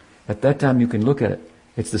 At that time you can look at it.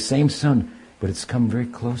 It's the same sun, but it's come very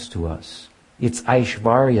close to us. Its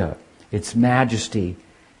Aishvarya, its majesty,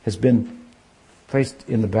 has been placed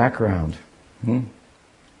in the background. And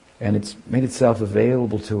it's made itself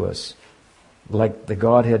available to us like the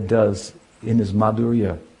Godhead does in His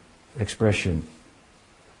Madhurya expression.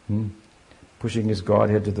 Pushing His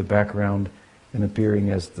Godhead to the background and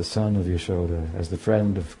appearing as the son of Yashoda, as the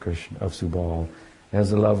friend of Krishna, of Subal,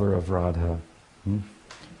 as a lover of Radha.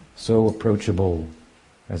 So approachable,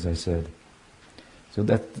 as I said. So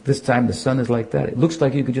that this time the sun is like that. It looks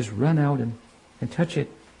like you could just run out and touch it.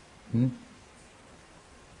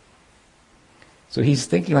 So he's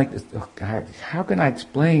thinking like this, oh God, how can I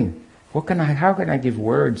explain? How can I give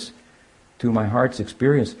words to my heart's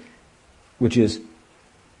experience, which is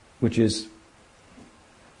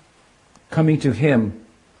coming to him,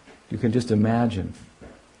 you can just imagine.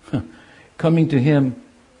 Coming to him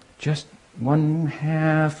just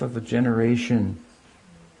 1/2 of a generation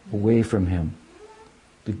away from him.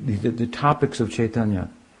 The topics of Chaitanya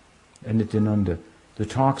and Nityananda, the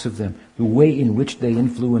talks of them, the way in which they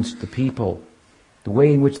influenced the people, the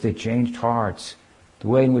way in which they changed hearts, the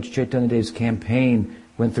way in which Chaitanya Dev's campaign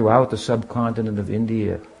went throughout the subcontinent of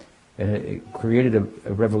India, and it created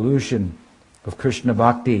a revolution of Krishna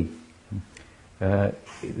Bhakti,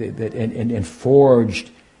 and forged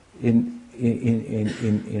in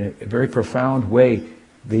a very profound way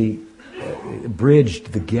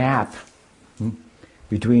bridged the gap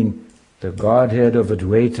between the Godhead of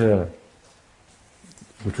Advaita,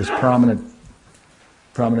 which was prominent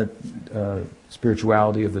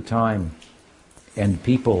spirituality of the time, and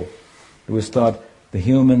people. It was thought the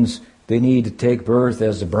humans, they need to take birth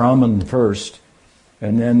as a Brahmin first,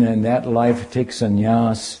 and then in that life take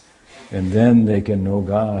sannyas, and then they can know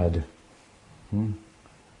God.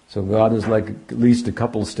 So God is like at least a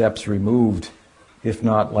couple steps removed, if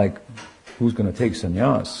not like, who's going to take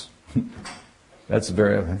sannyas? That's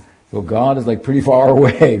well, God is like pretty far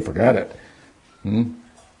away, forget it.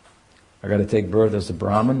 I got to take birth as a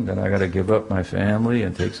Brahmin, then I got to give up my family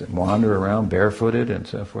and wander around barefooted and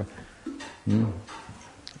so forth.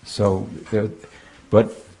 So,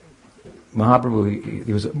 but Mahaprabhu,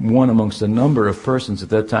 he was one amongst a number of persons at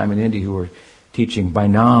that time in India who were teaching by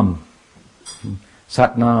Nam,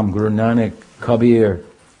 Satnam, Guru Nanak, Kabir,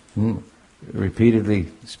 repeatedly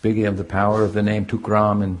speaking of the power of the name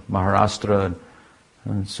Tukram in Maharashtra,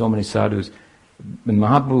 and so many sadhus. And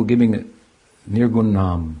Mahaprabhu giving it Nirgun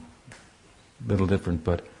Nam, little different,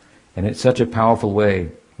 and it's such a powerful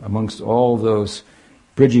way amongst all those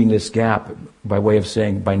bridging this gap by way of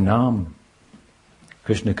saying by Nam.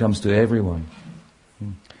 Krishna comes to everyone.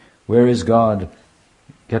 Where is God?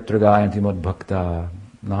 Yatra gayanti mad bhakta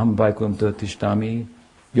nam vaikunta tishtami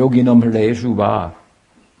yoginam hridayeshu va.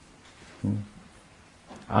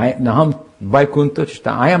 I am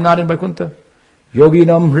not in Vaikuntha.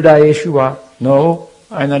 Yoginam hridayeshu va. No,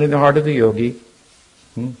 I'm not in the heart of the yogi.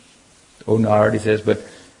 Oh, Narad, he says, but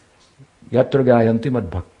yatra gayanti mad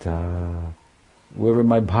bhakta. Wherever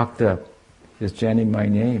my bhakta is chanting my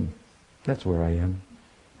name, that's where I am.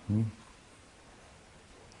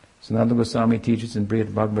 Sanatana Goswami teaches in Brihad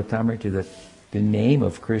Bhagavatamrita that the name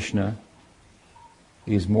of Krishna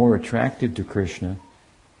is more attractive to Krishna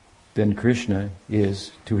than Krishna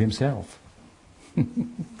is to himself. It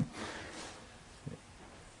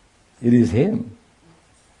is him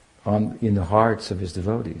in the hearts of his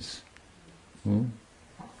devotees.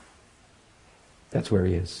 That's where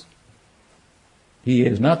he is. He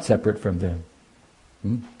is not separate from them.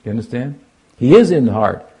 You understand? He is in the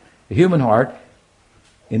heart. The human heart,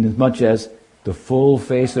 in as much as the full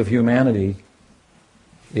face of humanity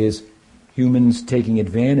is humans taking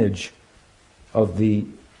advantage of the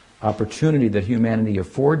opportunity that humanity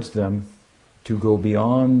affords them to go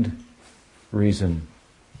beyond reason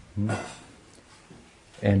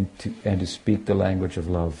and to speak the language of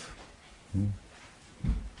love.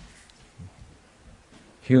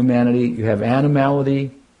 Humanity, you have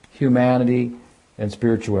animality, humanity, and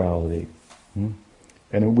spirituality.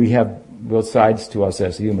 And we have both sides to us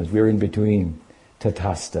as humans. We're in between,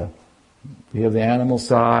 tatasta. We have the animal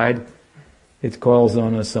side. It calls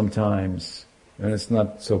on us sometimes, and it's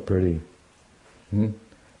not so pretty. That's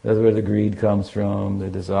where the greed comes from, the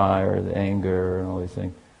desire, the anger, and all these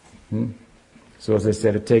things. So as I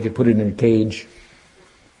said, take it, put it in a cage,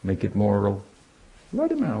 make it moral.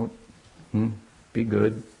 Let him out. Be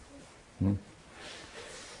good.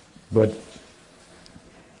 But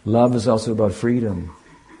love is also about freedom.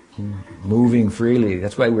 Moving freely.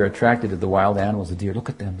 That's why we're attracted to the wild animals, the deer. Look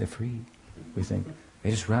at them, they're free. We think,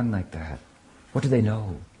 they just run like that. What do they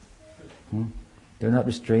know? They're not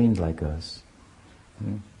restrained like us.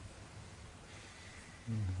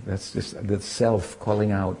 That's just the self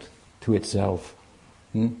calling out to itself.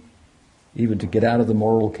 Even to get out of the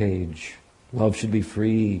moral cage. Love should be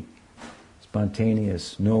free,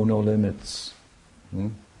 spontaneous, no limits.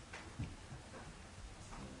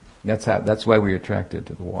 That's why we're attracted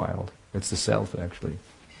to the wild. It's the self, actually,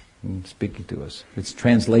 speaking to us. It's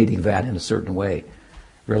translating that in a certain way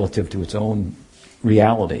relative to its own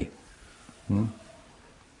reality.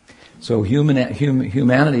 So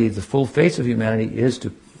humanity, the full face of humanity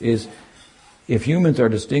is if humans are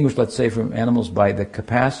distinguished, let's say, from animals by the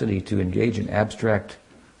capacity to engage in abstract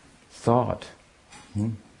thought.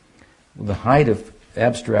 The height of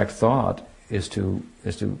abstract thought is to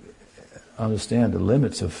understand the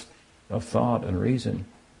limits of thought and reason.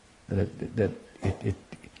 That it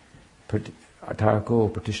atarko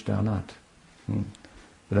pratishthanat.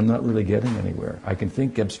 But I'm not really getting anywhere. I can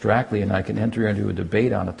think abstractly and I can enter into a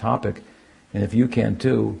debate on a topic, and if you can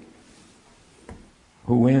too,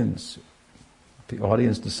 who wins? The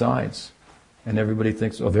audience decides. And everybody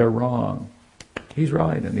thinks, oh, they're wrong. He's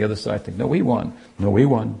right. And the other side thinks, no, we won. No, we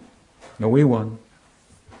won. No, we won.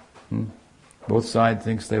 Both sides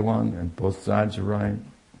thinks they won, and both sides are right.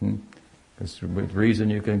 Because with reason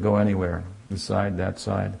you can go anywhere. This side, that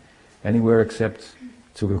side. Anywhere except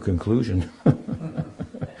to a conclusion.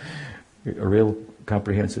 A real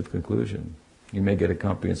comprehensive conclusion. You may get a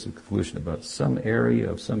comprehensive conclusion about some area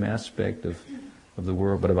of some aspect of the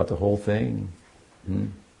world, but about the whole thing,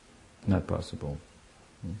 not possible.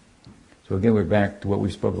 So again, we're back to what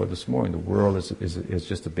we spoke about this morning. The world is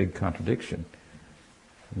just a big contradiction.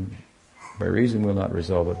 By reason we'll not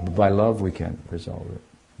resolve it, but by love we can resolve it.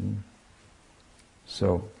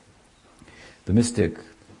 So, the mystic,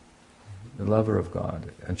 the lover of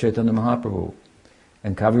God, and Chaitanya Mahaprabhu,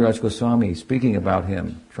 and Kaviraj Goswami speaking about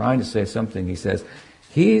him, trying to say something, he says,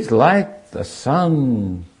 he's like the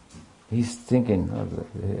sun. He's thinking,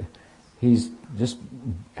 he's just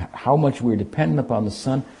how much we're dependent upon the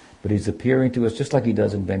sun, but he's appearing to us just like he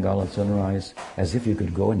does in Bengal at sunrise, as if you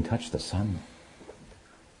could go and touch the sun.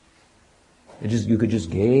 You could just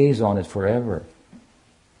gaze on it forever.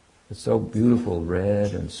 It's so beautiful,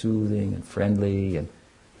 red and soothing and friendly, and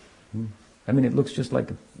it looks just like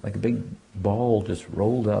a big ball just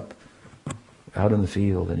rolled up out in the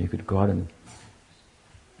field, and you could go out and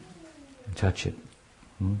touch it.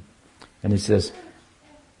 And he says,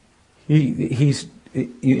 he's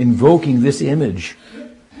invoking this image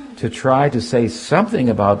to try to say something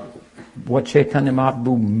about what Chaitanya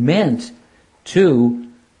Mahaprabhu meant to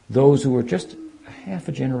those who were just half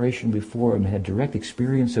a generation before him, had direct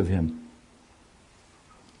experience of him,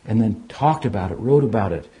 and then talked about it, wrote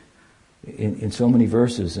about it in so many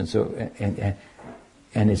verses, and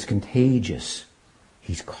it's contagious.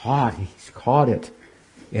 He's caught it,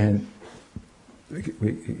 and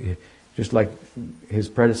just like his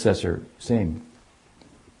predecessor, same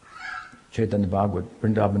Chaitanya Bhagavat,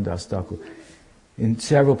 Vrindavan Das Thakur. In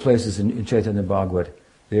several places in Chaitanya Bhagavat,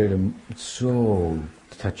 they're so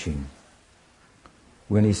touching.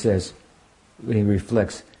 When he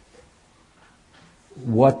reflects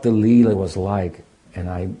what the Leela was like, and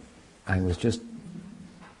I was just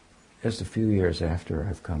a few years after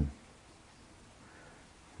I've come.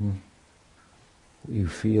 You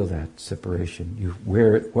feel that separation.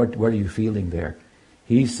 What are you feeling there?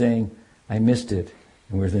 He's saying, I missed it.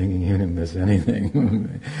 And we're thinking, you didn't miss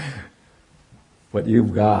anything. What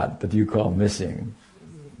you've got that you call missing,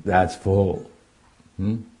 that's full.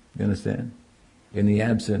 You understand? In the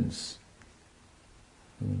absence,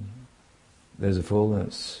 there's a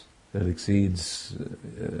fullness that exceeds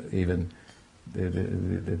even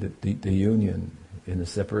the union. In the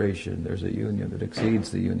separation, there's a union that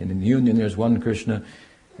exceeds the union. In the union, there's one Krishna.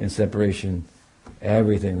 In separation,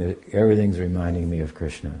 everything's reminding me of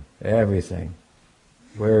Krishna. Everything.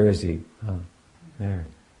 Where is he? There.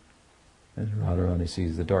 And Radharani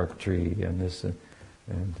sees the dark tree and this,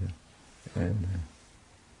 and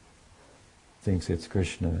thinks it's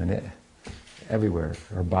Krishna, and everywhere.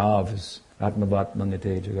 Her bhav is Atmavat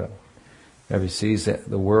Manyate Jagat. Every sees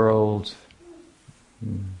the world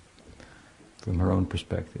from her own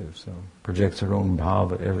perspective, so projects her own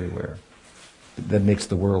bhava everywhere. That makes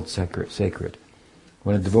the world sacred.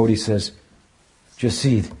 When a devotee says, just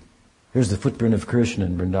see, here's the footprint of Krishna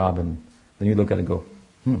in Vrindavan, then you look at it and go,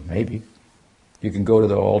 maybe. You can go to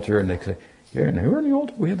the altar and they say, here on the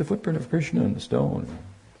altar we have the footprint of Krishna in the stone.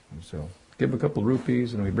 And so give a couple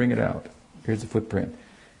rupees and we bring it out. Here's the footprint.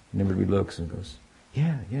 And everybody looks and goes,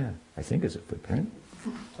 yeah, I think it's a footprint.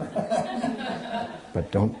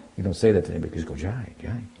 But you don't say that to anybody, because you go, Jai.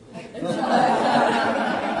 Yeah.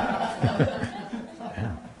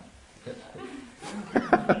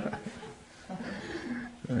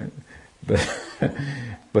 Right.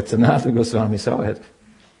 But Sanatana Goswami saw it.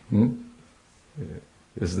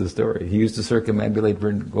 This is the story. He used to circumambulate,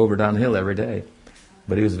 go over downhill every day,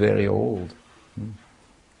 but he was very old.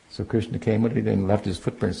 So Krishna came with it and left his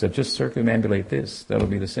footprint and said, just circumambulate this, that'll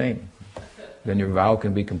be the same. Then your vow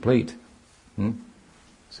can be complete.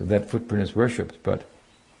 So that footprint is worshipped, but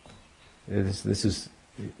this is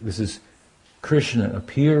Krishna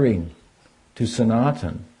appearing to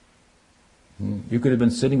Sanatan. You could have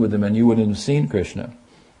been sitting with him and you wouldn't have seen Krishna.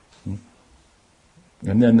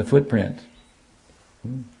 And then the footprint.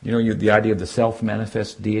 The idea of the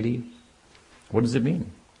self-manifest deity. What does it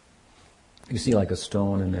mean? You see like a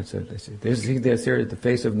stone, and there's there at the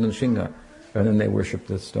face of Nrsimha, and then they worship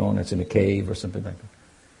the stone. It's in a cave or something like that.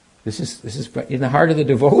 This is in the heart of the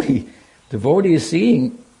devotee. Devotee is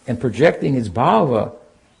seeing and projecting his bhava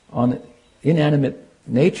on inanimate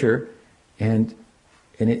nature, and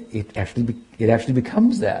it actually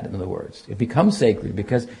becomes that. In other words, it becomes sacred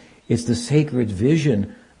because it's the sacred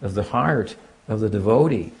vision of the heart of the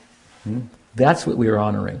devotee. That's what we are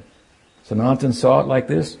honoring. Sanatan saw it like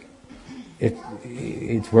this.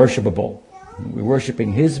 It's worshipable. We're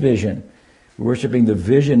worshiping his vision. We're worshiping the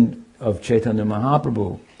vision of Chaitanya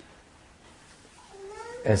Mahaprabhu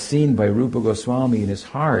as seen by Rupa Goswami in his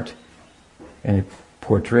heart and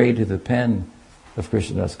portrayed to the pen of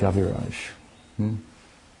Krishnadas Kaviraj.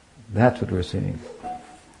 That's what we're seeing.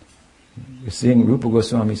 We're seeing Rupa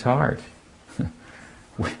Goswami's heart.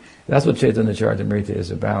 That's what Chaitanya Charitamrita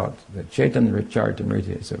is about. The Chaitanya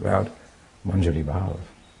Charitamrita is about Manjari Bhav.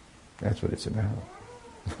 That's what it's about.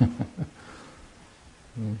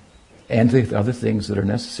 And the other things that are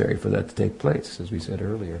necessary for that to take place, as we said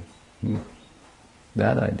earlier.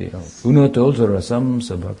 That idea. Unatolja rasam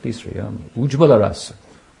sabhakti sriyam. Ujjvala rasa.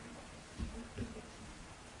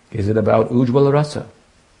 Is it about Ujjvala rasa?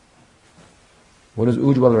 What is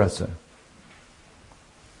Ujjvala rasa?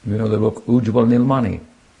 You know the book Ujjval Nilmani,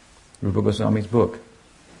 Rupa Goswami's book.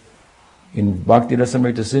 In Bhakti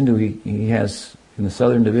Rasamrita Sindhu, he has, in the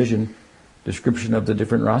Southern Division, description of the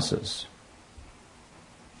different rasas.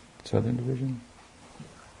 Southern Division?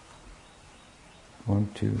 1,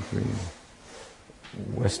 2, 3.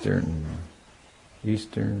 Western,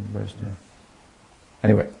 Eastern, Western.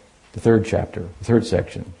 Anyway, the third chapter, the third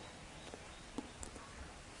section.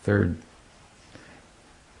 The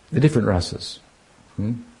different rasas.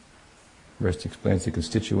 First explains the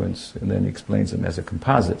constituents, and then he explains them as a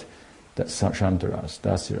composite. That's Shantaras,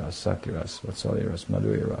 Dasiras, Sakiras, Vatsalyaras,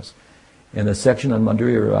 Madhuryaras. And the section on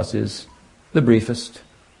Madhuryaras is the briefest.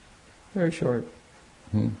 Very short.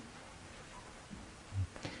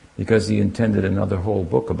 Because he intended another whole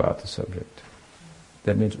book about the subject.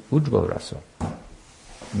 That means Ujjvala rasa.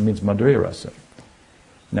 It means Madhurya rasa.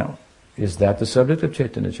 Now, is that the subject of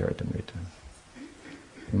Chaitanya Charitamrita?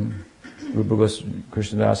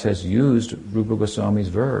 Krishnadas has used Rupa Goswami's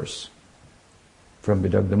verse from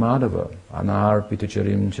Vidagdha Madhava. Anarpita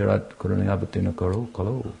charim charat karunayabhatina karo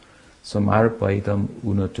kalo samarpaitam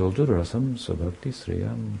unacholja rasam sabhakti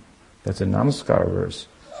sriyam. That's a Namaskar verse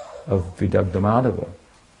of Vidagdha Madhava,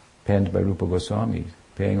 penned by Rupa Goswami,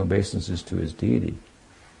 paying obeisances to his deity.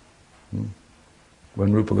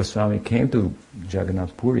 When Rupa Goswami came to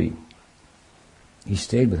Jagannath Puri, he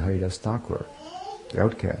stayed with Haridas Thakur, the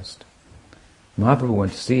outcast. Mahaprabhu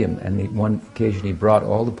went to see him, and one occasion he brought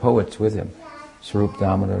all the poets with him, Sarup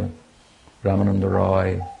Damodar, Ramananda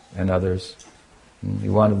Roy, and others. He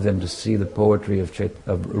wanted them to see the poetry of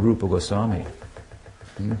Rupa Goswami.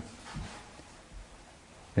 And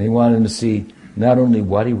he wanted them to see not only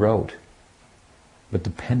what he wrote, but the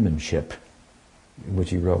penmanship in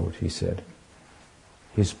which he wrote. He said,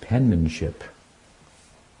 his penmanship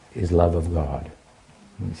is love of God.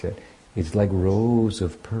 He said, it's like rows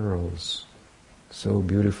of pearls, so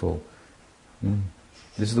beautiful.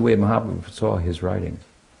 This is the way Mahaprabhu saw his writing.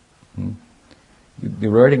 The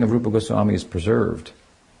writing of Rupa Goswami is preserved,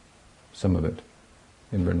 some of it,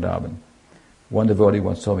 in Vrindavan. One devotee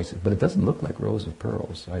once told me, he said, but it doesn't look like rows of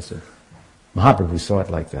pearls. I said, Mahaprabhu saw it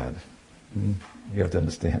like that. You have to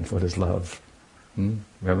understand what is love.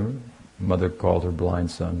 Remember? Mother called her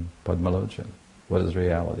blind son Padmalochan. What is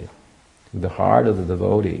reality? The heart of the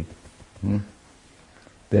devotee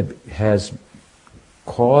that has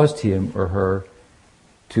caused him or her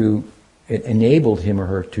to, enabled him or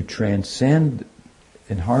her to transcend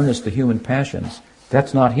and harness the human passions.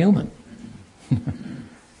 That's not human.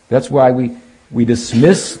 That's why we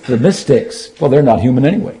dismiss the mystics. Well, they're not human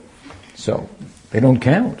anyway. So, they don't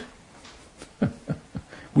count.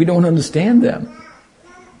 We don't understand them.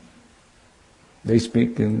 They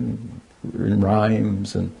speak in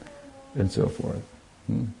rhymes and so forth.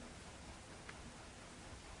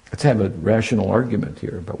 Let's have a rational argument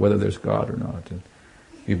here about whether there's God or not. And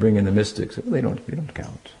you bring in the mystics, well, they don't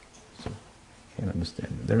count. So, you can't understand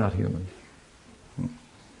them. They're not human.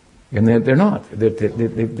 And they're not.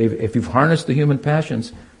 If you've harnessed the human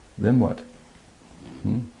passions, then what?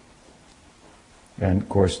 And of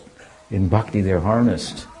course, in bhakti they're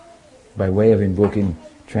harnessed by way of invoking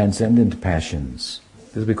transcendent passions.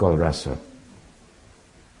 This we call rasa.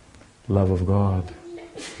 love of God,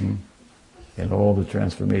 and all the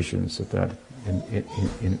transformations that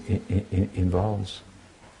involves.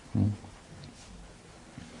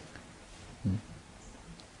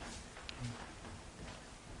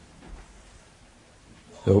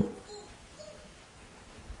 So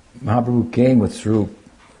Mahaprabhu came with Swarup.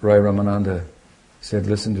 Rai Ramananda said,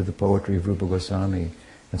 listen to the poetry of Rupa Goswami.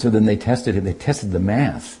 And so then they tested him. They tested the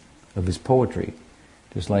math of his poetry.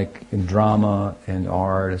 Just like in drama and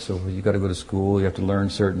art and so forth, you've got to go to school, you have to learn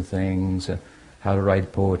certain things, how to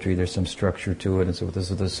write poetry, there's some structure to it, and so forth.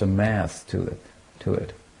 So there's some math to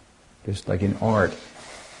it. Just like in art,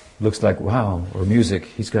 looks like, wow, or music,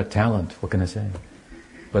 he's got talent, what can I say?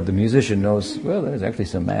 But the musician knows, well, there's actually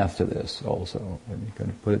some math to this also, and you kind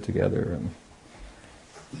of put it together.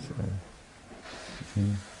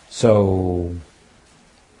 And so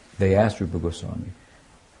they asked Rupa Goswami,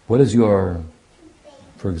 what is your,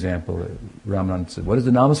 for example, Ramananda said, what is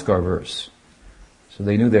the Namaskar verse? So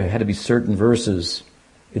they knew there had to be certain verses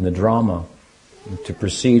in the drama to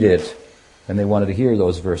precede it, and they wanted to hear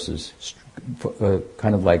those verses,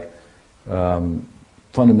 kind of like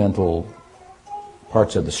fundamental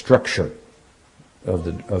parts of the structure of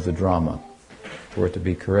the drama, for it to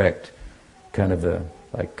be correct. Kind of a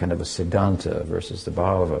Siddhanta versus the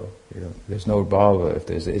Bhava. There's no Bhava if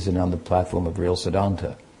there isn't on the platform of real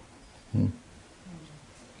Siddhanta. You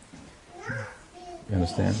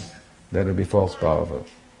understand? That would be false Bhava,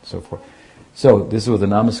 so forth. So this was the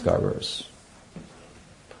Namaskar verse.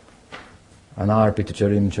 Anarpita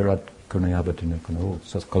charim charat karnayabatina kano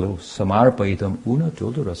kalu samarpaitam una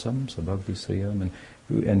chodurasam sabhakti sriyam.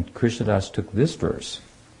 And Krishnadas took this verse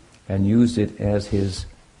and used it as his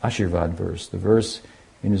Ashirvad verse, the verse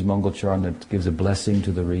in his Mangal Charan that gives a blessing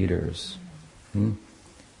to the readers.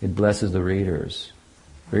 It blesses the readers.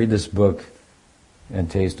 Read this book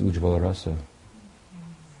and taste Ujjvala Rasa.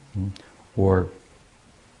 Or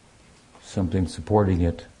something supporting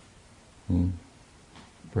it,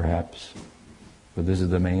 perhaps. But this is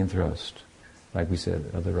the main thrust. Like we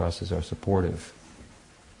said, other rasas are supportive.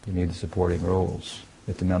 You need the supporting roles.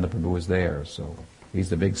 Nityananda Prabhu is there, so he's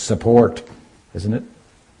the big support, isn't it?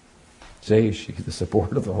 Seish, he's the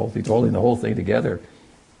support of the whole thing, he's holding the whole thing together.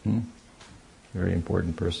 Very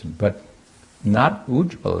important person. But not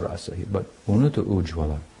Ujjvala Rasa, but Unata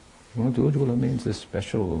Ujjvala. Unata Ujjvala means this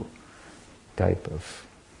special type of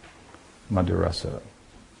Madhurasa.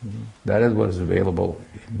 That is what is available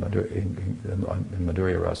in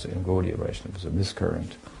Madhurya Rasa, in Gaudiya Vaishnavism, this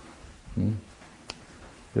current.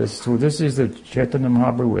 So this is the Chaitanya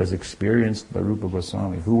Mahaprabhu as experienced by Rupa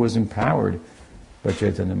Goswami, who was empowered by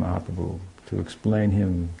Chaitanya Mahaprabhu to explain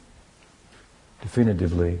him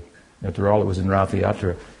definitively. After all, it was in Rath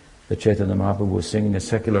Yatra that Chaitanya Mahaprabhu was singing a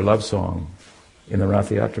secular love song in the Rath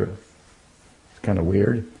Yatra. It's kind of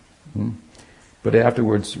weird. But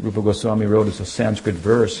afterwards, Rupa Goswami wrote us a Sanskrit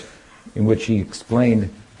verse in which he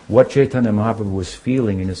explained what Chaitanya Mahaprabhu was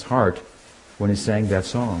feeling in his heart when he sang that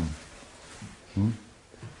song. And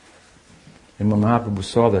when Mahaprabhu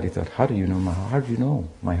saw that, he thought, how do you know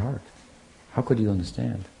my heart? How could you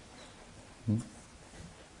understand?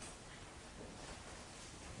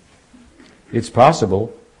 It's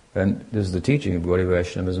possible, and this is the teaching of Gaudiya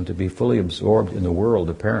Vaishnavism, to be fully absorbed in the world,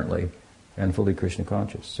 apparently, and fully Krishna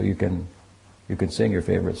conscious. So you can sing your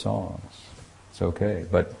favorite songs. It's okay,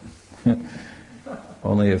 but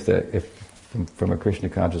only if from a Krishna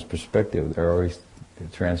conscious perspective, they're always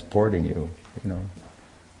transporting you.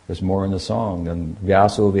 There's more in the song than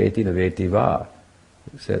Vyaso Veti na Veti Va.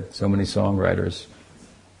 Said so many songwriters,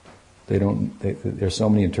 there's so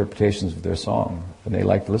many interpretations of their song, and they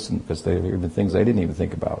like to listen because they hear things they didn't even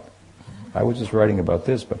think about. I was just writing about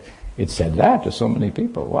this, but it said that to so many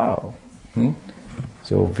people. Wow.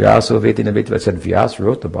 So Vyasa Veti na Veti Va said Vyasa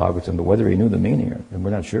wrote the Bhagavatam, but whether he knew the meaning, and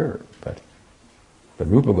we're not sure. But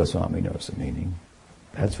Rupa Goswami knows the meaning.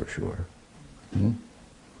 That's for sure.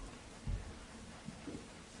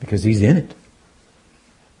 Because he's in it.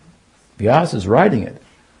 Vyasa is writing it.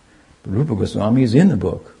 But Rupa Goswami is in the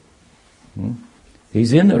book.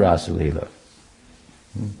 He's in the Rasa Leela.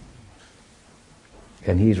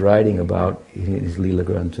 And he's writing about his Leela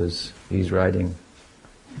Granthas. He's writing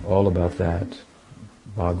all about that.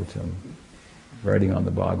 Bhagavatam. Writing on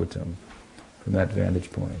the Bhagavatam from that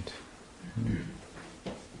vantage point.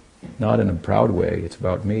 Not in a proud way, it's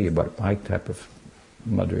about me, about my type of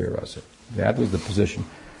Madhurya Rasa. That was the position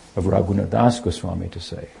of Raghunath Das Goswami to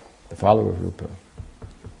say, the follower of Rupa.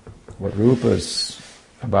 What Rupa's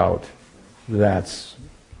about, that's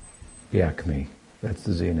the acme, that's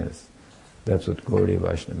the zenith. That's what Gaudiya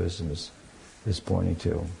Vaishnavism is pointing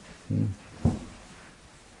to.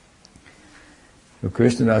 But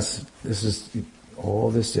Krishnadas, this is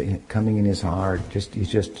all this coming in his heart. He's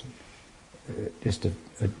just a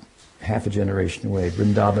half a generation away.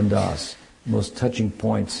 Vrindavan Das, most touching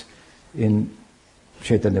points in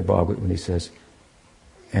Chaitanya Bhagavat when he says,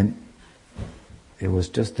 and it was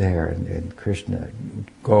just there, and Krishna,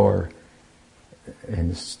 Gaur,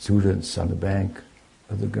 and the students on the bank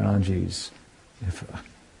of the Ganges.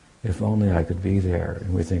 If only I could be there.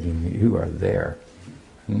 And we're thinking, you are there.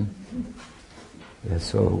 Yeah,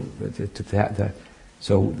 so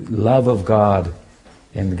so love of God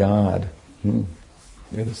and God,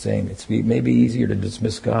 they're the same. It may be easier to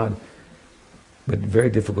dismiss God, but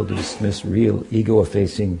very difficult to dismiss real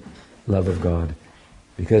ego-effacing love of God,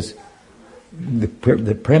 because the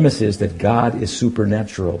premise is that God is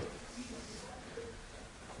supernatural.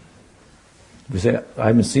 We say, I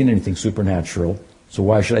haven't seen anything supernatural, so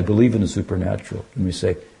why should I believe in the supernatural? And we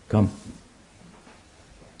say, come.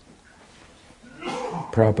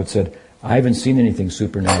 Prabhupada said, I haven't seen anything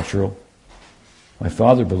supernatural. My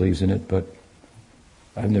father believes in it, but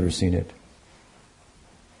I've never seen it.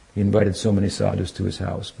 He invited so many sadhus to his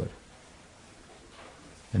house,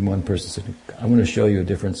 and one person said, I'm going to show you a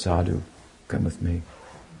different sadhu. Come with me.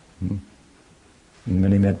 And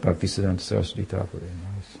when he met Bhaktisiddhanta Saraswati Thakur,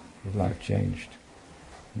 his life changed.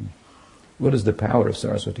 What is the power of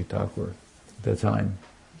Saraswati Thakur at that time?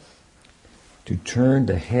 To turn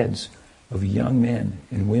the heads of young men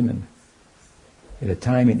and women at a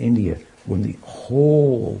time in India when the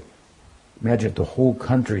whole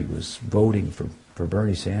country was voting for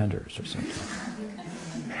Bernie Sanders or something.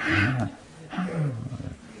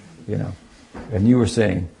 And you were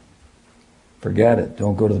saying, forget it,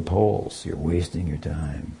 don't go to the polls, you're wasting your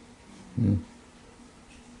time.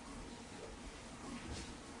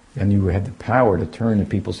 And you had the power to turn the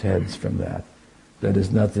people's heads from that. That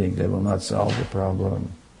is nothing, that will not solve the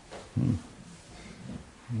problem.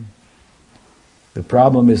 The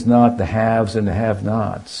problem is not the haves and the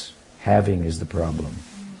have-nots. Having is the problem.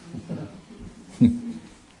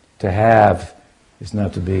 To have is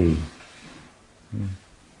not to be.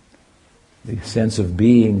 The sense of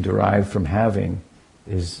being derived from having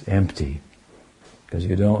is empty, because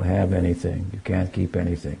you don't have anything. You can't keep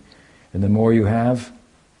anything. And the more you have,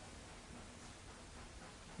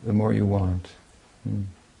 the more you want.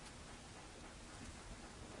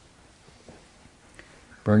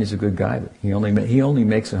 Bernie's a good guy, but he only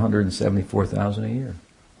makes $174,000 a year.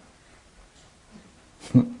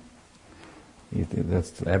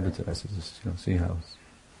 That's to advertise. See how.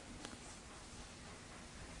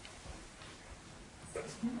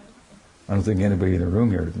 I don't think anybody in the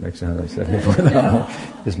room here makes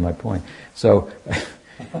 $174,000. Is my point. So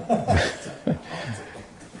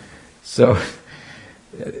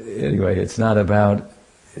anyway, it's not about.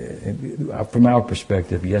 From our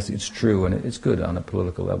perspective, yes, it's true, and it's good on a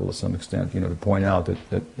political level to some extent. To point out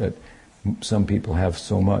that some people have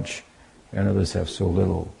so much, and others have so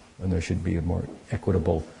little, and there should be a more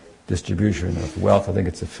equitable distribution of wealth. I think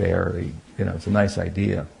it's it's a nice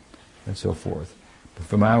idea, and so forth. But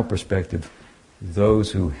from our perspective,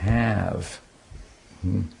 those who have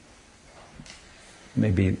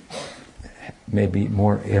may be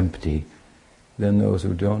more empty than those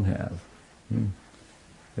who don't have.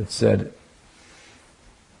 It said,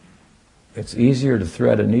 it's easier to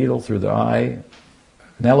thread a needle through the eye,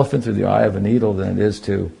 an elephant through the eye of a needle, than it is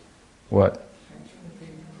to what?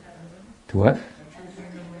 To what?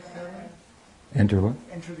 Enter what?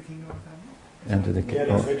 Enter the kingdom of heaven. Enter the kingdom.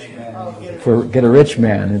 Get a rich man. Get a rich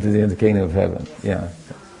man into the kingdom of heaven. Yeah,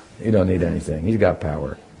 you don't need anything. He's got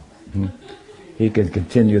power. He can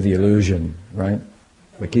continue the illusion, right?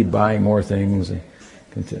 But keep buying more things and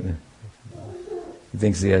continue. He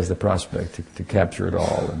thinks he has the prospect to capture it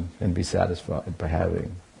all and be satisfied by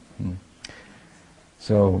having.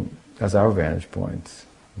 So that's our vantage point.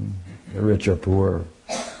 The rich are poor.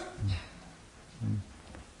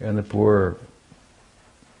 And the poor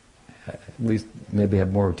at least maybe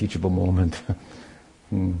have more teachable moment.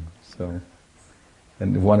 And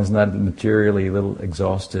one is not materially a little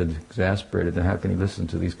exhausted, exasperated, then how can he listen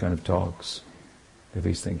to these kind of talks if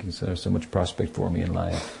he's thinking, so there's so much prospect for me in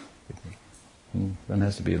life? One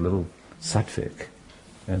has to be a little sattvic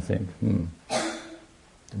and think,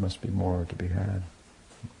 there must be more to be had.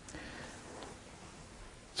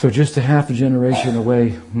 So just a half a generation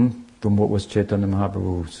away from what was Chaitanya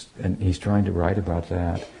Mahaprabhu, and he's trying to write about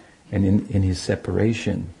that. And in his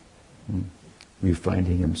separation, we're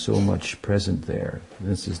finding him so much present there.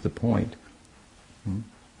 This is the point. In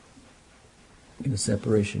the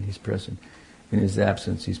separation, he's present. In his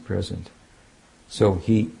absence, he's present. So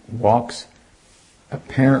he walks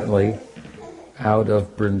apparently out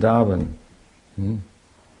of Vrindavan Hmm?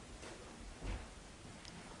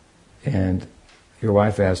 And your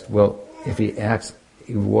wife asked, well, if he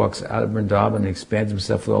walks out of Vrindavan and expands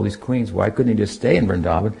himself with all these queens, why couldn't he just stay in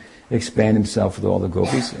Vrindavan, expand himself with all the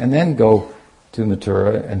gopis, and then go to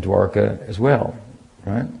Mathura and Dwarka as well,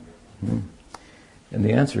 right? Hmm. And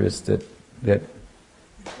the answer is that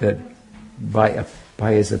by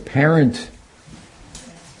his apparent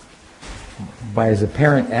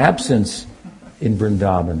absence in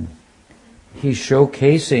Vrindavan, he's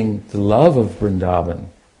showcasing the love of Vrindavan.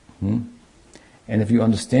 Hmm? And if you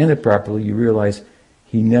understand it properly, you realize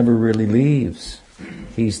he never really leaves.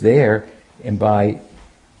 He's there, and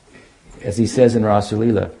as he says in Rasa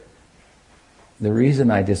Leela, the reason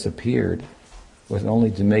I disappeared was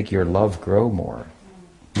only to make your love grow more.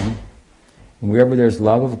 Hmm? And wherever there's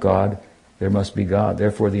love of God, there must be God.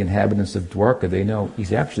 Therefore, the inhabitants of Dwarka, they know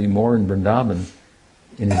he's actually more in Vrindavan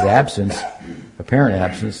in his absence, apparent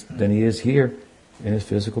absence, than he is here in his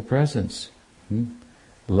physical presence. Hmm?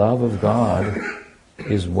 Love of God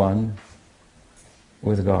is one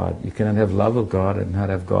with God. You cannot have love of God and not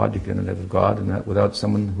have God. You cannot have God and not without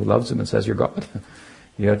someone who loves him and says you're God.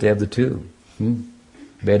 You have to have the two.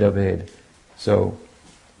 Veda Ved. So,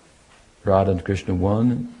 Radha and Krishna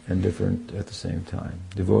one and different at the same time.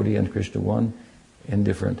 Devotee and Krishna one and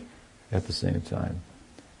different at the same time.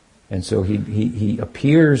 And so he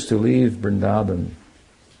appears to leave Vrindavan.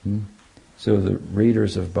 So the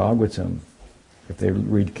readers of Bhagavatam, if they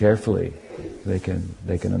read carefully, they can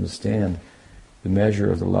understand the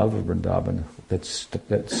measure of the love of Vrindavan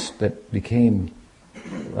that became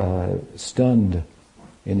stunned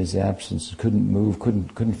in his absence, couldn't move,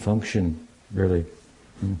 couldn't function really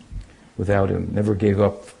without him. Never gave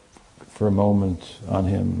up for a moment on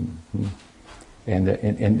him. And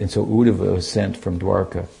so Uddhava was sent from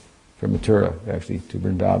Dwarka, from Mathura actually, to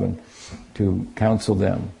Vrindavan to counsel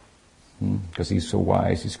them. Because he's so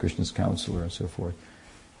wise, he's Krishna's counselor and so forth.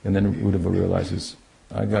 And then Uddhava realizes,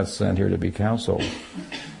 I got sent here to be counseled.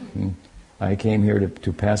 I came here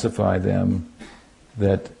to pacify them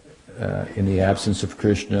that in the absence of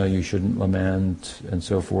Krishna you shouldn't lament and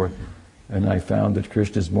so forth. And I found that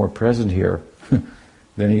Krishna is more present here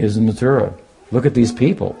than he is in Mathura. Look at these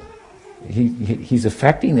people. He's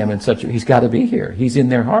affecting them in such he's got to be here. He's in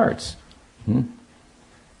their hearts.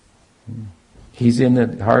 He's in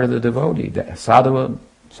the heart of the devotee. Sadhavam,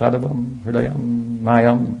 hridayam,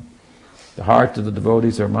 mayam. The heart of the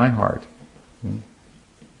devotees are my heart.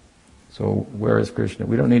 So where is Krishna?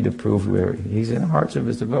 We don't need to prove where he's in the hearts of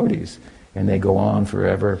his devotees. And they go on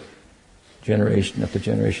forever, generation after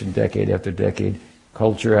generation, decade after decade,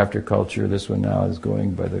 culture after culture. This one now is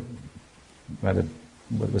going by the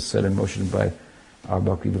what was set in motion by our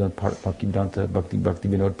Bhaktivedanta Bhakti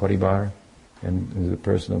Vinod Paribar, and the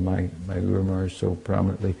person of my Guru Maharaj so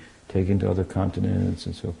prominently taken to other continents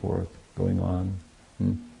and so forth, going on.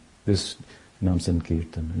 This Nam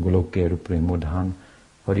Sankirtan, Golokeru Premodhan,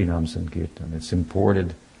 Hari Nam Sankirtan. It's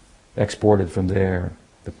exported from there,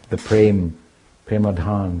 the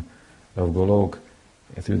Premadhan of Golok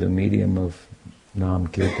through the medium of Nam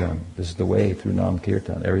Kirtan. This is the way through Nam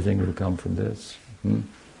Kirtan. Everything will come from this.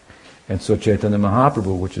 And so Chaitanya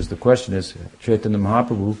Mahaprabhu, which is the question is, Chaitanya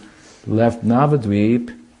Mahaprabhu left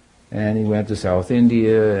Navadvip and he went to South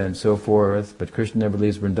India and so forth, but Krishna never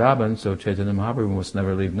leaves Vrindavan, so Chaitanya Mahaprabhu must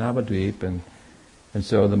never leave Navadvip, and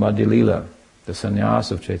so the Madhya Lila, the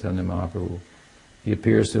sannyas of Chaitanya Mahaprabhu, he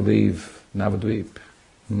appears to leave Navadvip.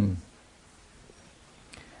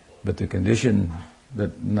 But the condition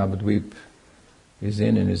that Navadvip is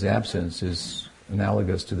in his absence is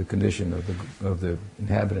analogous to the condition of the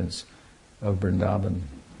inhabitants of Vrindavan.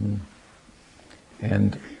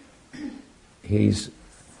 And he's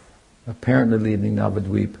apparently leaving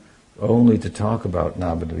Navadvip only to talk about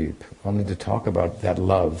Navadvip, only to talk about that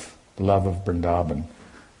love, the love of Vrindavan,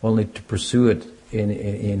 only to pursue it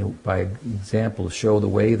in by example, show the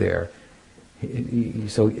way there.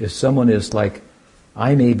 So if someone is like,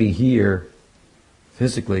 I may be here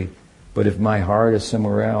physically, but if my heart is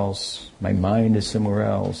somewhere else, my mind is somewhere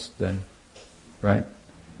else, then, right?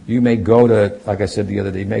 You may go to, like I said the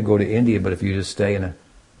other day, you may go to India, but if you just stay in a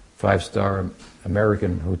 5-star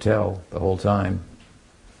American hotel the whole time,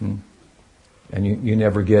 and you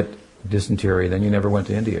never get dysentery, then you never went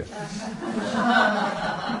to India.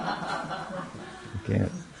 You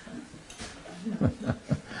can't.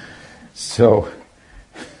 So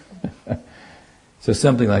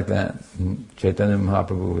something like that. Chaitanya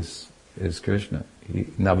Mahaprabhu is Krishna.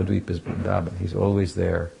 Navadvip is Vrindavan. He's always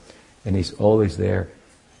there. And he's always there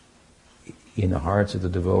in the hearts of the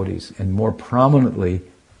devotees. And more prominently,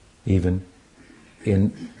 even,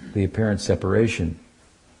 in the apparent separation.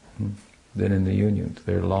 than in the union.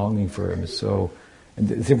 Their longing for him is so, and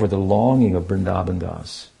therefore the longing of Vrindavan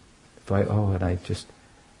Das. What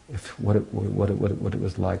it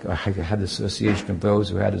was like. I had the association of those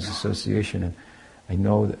who had this association, and I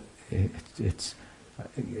know that it's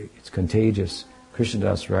contagious. Krishna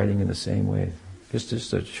Das writing in the same way,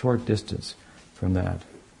 just a short distance from that.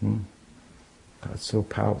 God, so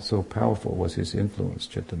powerful was his influence,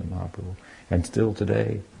 Chaitanya Mahaprabhu, and still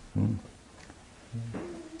today. And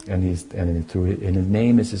his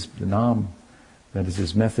name is the Nam, that is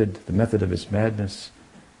his method, the method of his madness,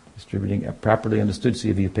 distributing properly understood. So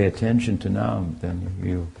if you pay attention to Nam, then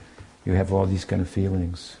you have all these kind of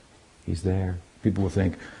feelings. He's there. People will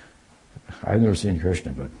think, I've never seen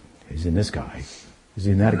Krishna, but he's in this guy. He's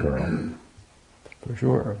in that girl. For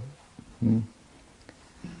sure.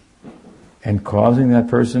 And causing that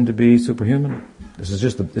person to be superhuman. This is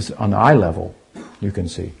this on the eye level, you can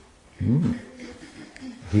see.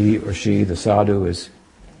 He or she, the sadhu, has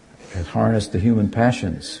harnessed the human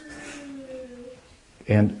passions.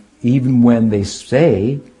 And even when they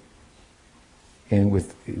say, and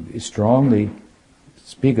strongly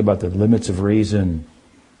speak about the limits of reason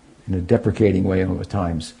in a deprecating way at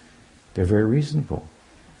times, they're very reasonable.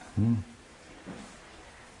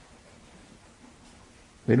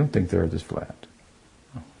 They don't think they're this flat.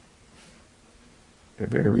 They're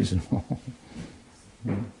very reasonable.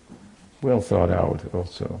 Well thought out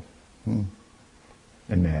also. And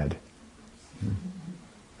mad.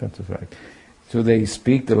 That's a fact. So they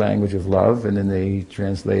speak the language of love, and then they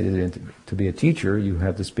translate it into, to be a teacher, you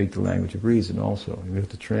have to speak the language of reason also. You have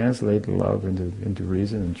to translate love into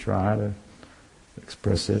reason and try to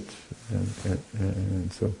express it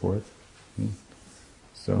and so forth.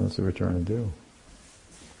 So that's what we're trying to do.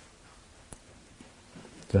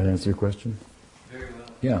 Does that answer your question? Very well.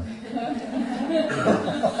 Yeah.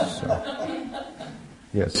 So,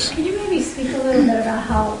 yes. Can you maybe speak a little bit about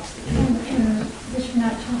how in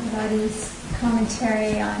Vishwanath Chakravarti's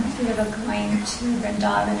commentary on Shiva going to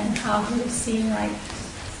Vrindavan and how he was seeing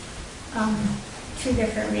two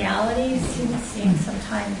different realities? He was seeing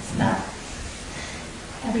sometimes that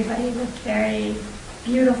everybody looked very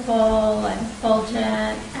beautiful and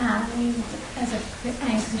fulgent, and as if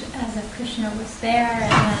Krishna was there,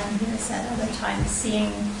 and then he was at other times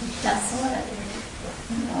seeing desolate,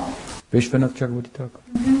 Vishwanath Chakravarti Thakur?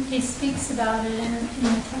 He speaks about it in the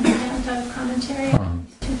Tantra commentary,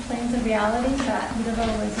 two planes of reality that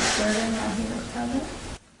Uddhava was observing while he was present.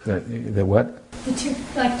 The what? The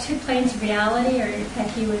two planes of reality, or that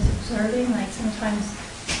he was observing, sometimes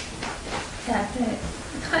that the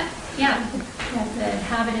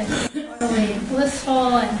inhabitant is totally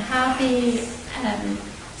blissful and happy, and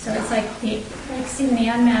so it's like seeing the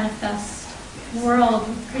unmanifest world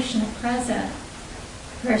with Krishna present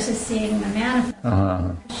versus seeing the manifest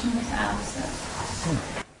Krishna was absent.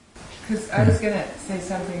 Because I was going to say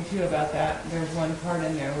something too about that. There's one part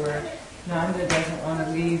in there where Nanda doesn't want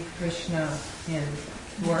to leave Krishna in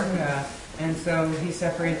Dwarka, and so he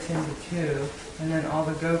separates into two, and then all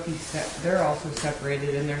the gopis, they're also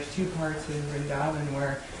separated, and there's two parts in Vrindavan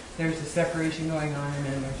where there's a separation going on, and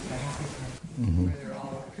then there's the happy part, where they're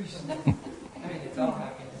all with Krishna. I mean, it's all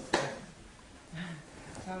happiness, but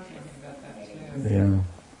I was thinking about that too. Yeah,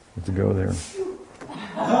 have to go there.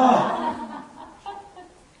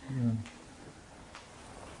 Yeah.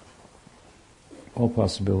 All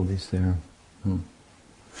possibilities there.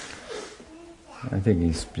 I think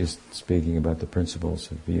he's just speaking about the principles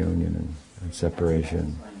of union and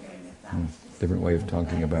separation. Different way of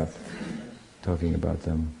talking about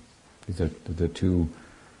them. These are the two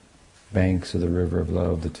banks of the river of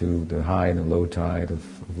love, the high and the low tide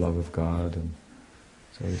of love of God, and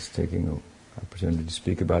so he's taking an opportunity to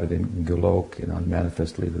speak about it in Golok, and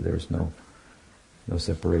unmanifestly that there's no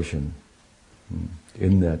separation.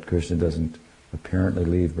 In that, Krishna doesn't apparently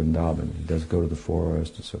leave Vrindavan. He does go to the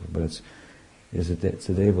forest and so forth, but it's a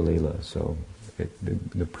Deva Leela, so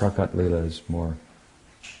the Prakat Leela is more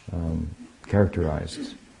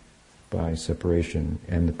characterized by separation,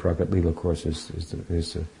 and the Prakat Leela, of course, is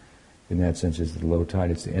in that sense is the low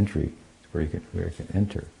tide. It's the entry where you can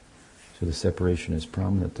enter. So the separation is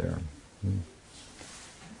prominent there.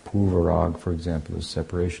 Purvarag, for example, is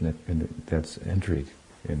separation, and that's entry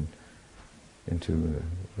into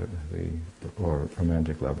the or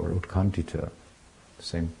romantic love, or utkantita, the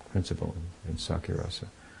same principle in Sakirasa.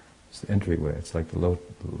 It's the entryway. It's like the low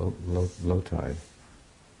tide.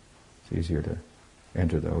 It's easier to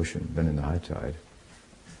enter the ocean than in the high tide.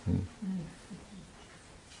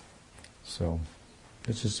 So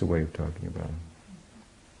it's just a way of talking about it.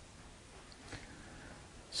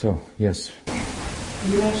 So, yes.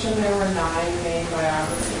 You mentioned there were 9 main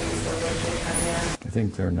biographies of again? I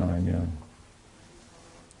think there are 9, yeah.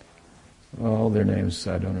 All their names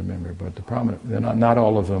I don't remember, but the prominent, not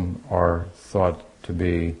all of them are thought to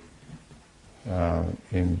be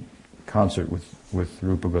in concert with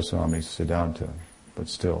Rupa Goswami's Siddhanta, but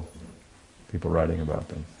still, people writing about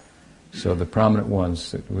them. So the prominent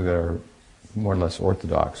ones that are more or less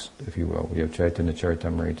orthodox, if you will, we have Chaitanya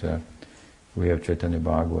Charitamrita, we have Chaitanya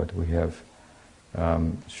Bhagavat, we have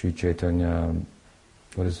Sri Chaitanya,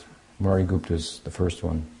 what is Mari Gupta's the first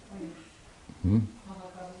one?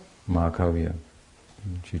 Mahakavya.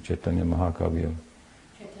 Sri Chaitanya Mahakavya.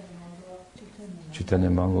 Chaitanya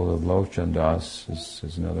Mangala of Lochan Das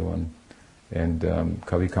is another one. And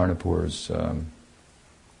Kavi Karnapur's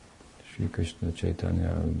Sri Krishna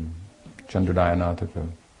Chaitanya Chandradayanataka.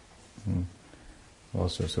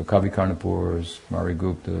 Also, so Kavi Karnapur's, Mari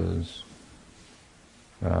Gupta's,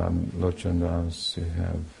 Lochan Das, you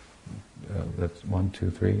have, that's 1,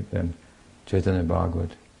 2, 3, then Chaitanya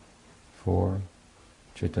Bhagavat, 4,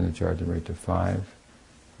 Chaitanya Charitamrita, 5,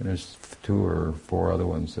 and there's 2 or 4 other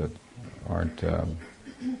ones that aren't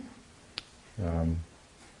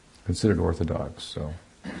considered orthodox, so,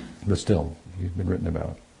 but still, he's been written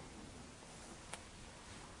about.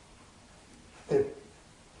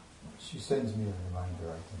 She sends me a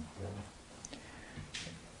reminder, I think.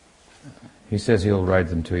 He says he'll write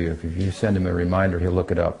them to you. If you send him a reminder, he'll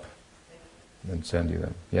look it up and send you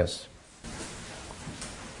them. Yes?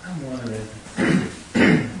 I'm wondering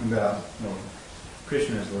about,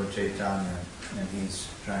 Krishna is Lord Chaitanya, and he's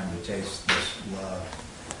trying to taste this love.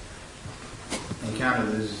 He kind of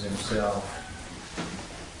loses himself.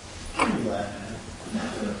 What are you laughing at?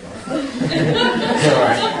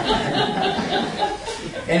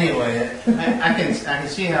 Anyway, I can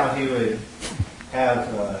see how he would have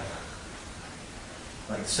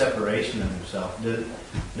like separation of himself.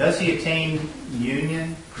 Does he attain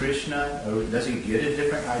union, Krishna, or does he get a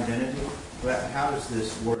different identity? How does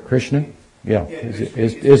this work? Krishna? Yeah.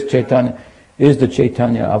 Is Chaitanya, is the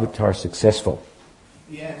Chaitanya avatar successful?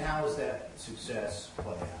 Yeah, and how does that success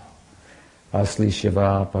play out? Asli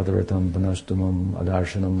Shiva Padaratam Panashtamam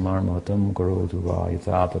Adarshanam Marmatam Karotu Va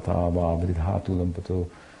Yatapata Va Vidhatu Lampato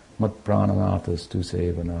Mat Prananatas Tu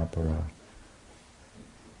Sevanapara.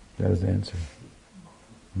 That is the answer.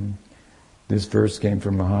 This verse came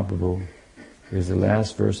from Mahaprabhu. It is the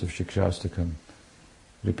last verse of Shikshastakam.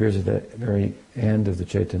 It appears at the very end of the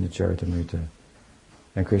Chaitanya Charitamrita.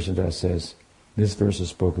 And Krishnadas says, this verse is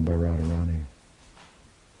spoken by Radharani.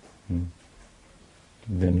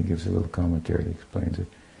 Then he gives a little commentary that explains it.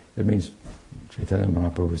 It means Chaitanya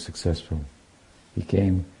Mahaprabhu was successful. He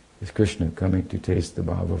came as Krishna coming to taste the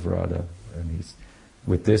bhava of Radha. And he's,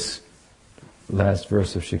 with this last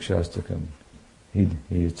verse of Shikshastakam, he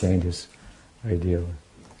attained his ideal.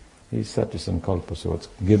 He's Satya Sankalpa, so it's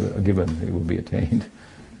a given it will be attained.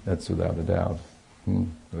 That's without a doubt.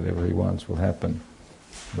 Whatever he wants will happen.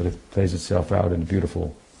 But it plays itself out in a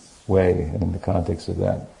beautiful way, and in the context of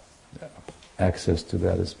that, access to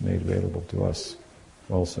that is made available to us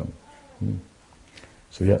also.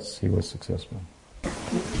 So yes, he was successful.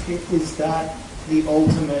 Is that the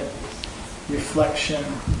ultimate reflection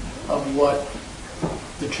of what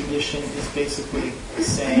the tradition is basically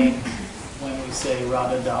saying when we say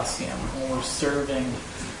Radha Dasyam, when we're serving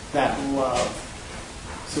that love?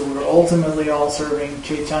 So we're ultimately all serving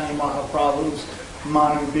Chaitanya Mahaprabhu's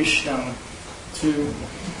Manu Vishnam to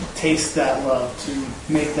taste that love,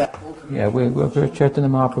 to make that ultimate. Yeah, Chaitanya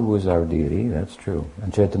Mahaprabhu is our deity, that's true.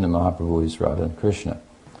 And Chaitanya Mahaprabhu is Radha and Krishna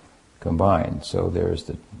combined. So there's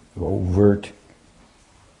the overt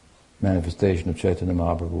manifestation of Chaitanya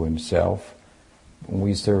Mahaprabhu himself.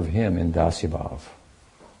 We serve him in Dasyabhav.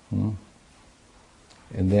 And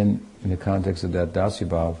then in the context of that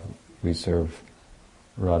Dasyabhav, we serve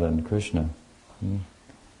Radha and Krishna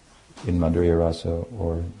in Madhurya Rasa,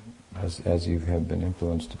 or as you have been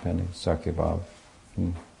influenced, depending, Sakyabhav,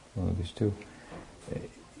 one of these two,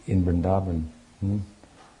 in Vrindavan.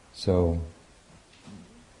 So,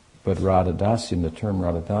 but Radha Dasyam, the term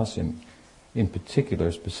Radha Dasyam, in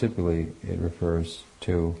particular, specifically, it refers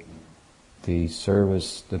to the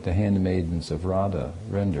service that the handmaidens of Radha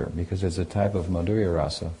render, because it's a type of Madhurya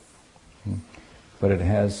Rasa, but it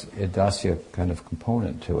has a dasya kind of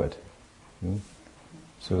component to it.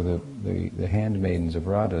 So the handmaidens of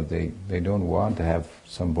Radha, they don't want to have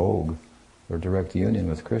some vogue or direct union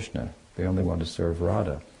with Krishna. They only want to serve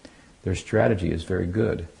Radha. Their strategy is very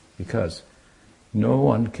good, because no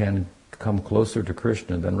one can come closer to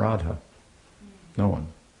Krishna than Radha. No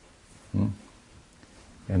one.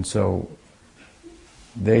 And so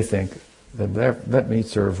they think that let me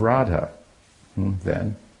serve Radha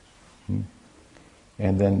then.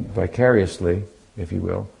 And then vicariously, if you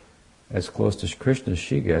will, as close to Krishna as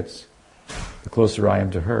she gets, the closer I am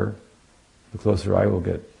to her, the closer I will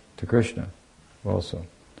get to Krishna also.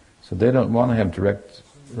 So they don't want to have direct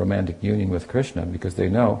romantic union with Krishna because they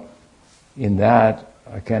know in that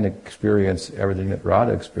I can't experience everything that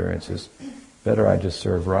Radha experiences. Better I just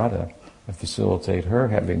serve Radha and facilitate her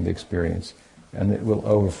having the experience, and it will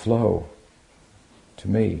overflow to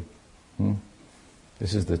me.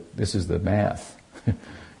 This is the math.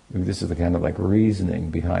 This is the kind of like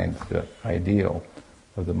reasoning behind the ideal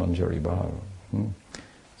of the Manjari Bhava.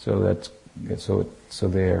 So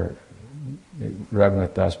there,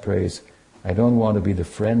 Raghunath Das prays, I don't want to be the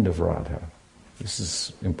friend of Radha. This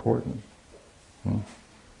is important.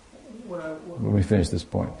 Let me finish this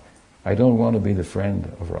point. I don't want to be the friend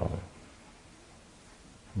of Radha.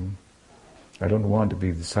 I don't want to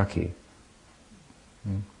be the Sakhi.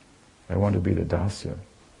 I want to be the Dasya.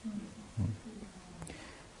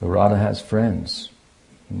 The Radha has friends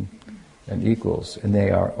and equals, and they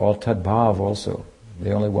are all Tad-bhav also.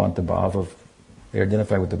 They only want the bhav of, they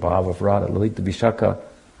identify with the bhav of Radha. Lalita Vishaka,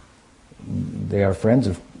 they are friends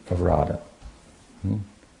of Radha.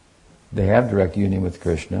 They have direct union with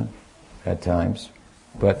Krishna at times,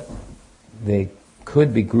 but they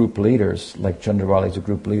could be group leaders, like Chandravali is a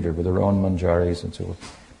group leader with their own manjaris and so forth.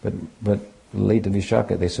 But Lalita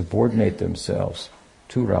Vishaka, they subordinate themselves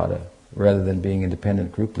to Radha rather than being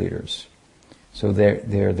independent group leaders. So their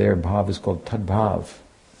bhav is called tad-bhav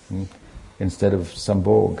instead of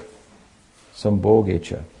sambhog,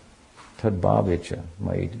 sambhogecha, tad-bhavecha,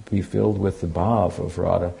 might be filled with the bhav of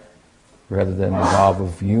Radha rather than the bhav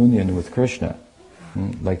of union with Krishna.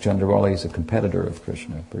 Like Chandravali is a competitor of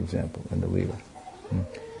Krishna, for example, in the Leela.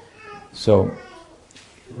 So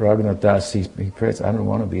Raghunath Das, he prays, I don't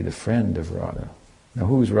want to be the friend of Radha. Now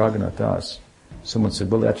who is Raghunath Das? Someone said,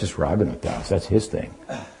 well, that's just Raghunath Das, that's his thing.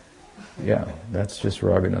 Yeah, that's just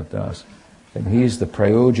Raghunath Das. And he's the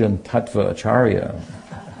Prayojan Tattva Acharya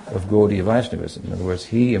of Gaudiya Vaishnavism. In other words,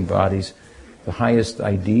 he embodies the highest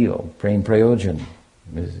ideal, Prem Prayojan,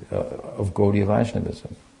 of Gaudiya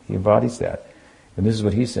Vaishnavism. He embodies that. And this is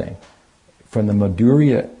what he's saying. From the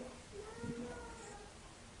Madhurya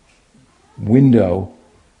window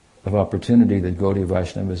of opportunity that Gaudiya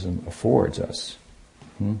Vaishnavism affords us,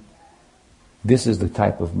 this is the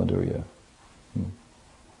type of Madhurya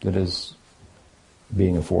that is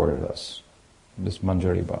being afforded us. This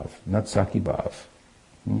Manjari Bhav, not Sakhi Bhav.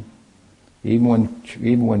 Even when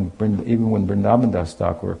Vrindavan Das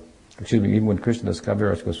Thakur, even when Krishnadas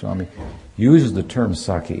Kaviraj Goswami uses the term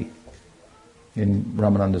Sakhi in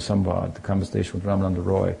Ramananda Samvad, the conversation with Ramananda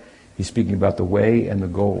Roy, he's speaking about the way and the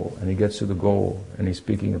goal, and he gets to the goal, and he's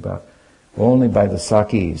speaking about only by the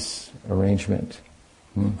Sakhi's arrangement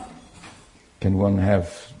can one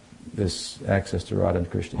have this access to Radha and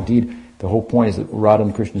Krishna. Indeed, the whole point is that Radha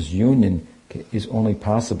and Krishna's union is only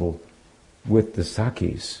possible with the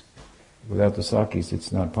Sakhis. Without the Sakhis,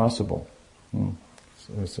 it's not possible. So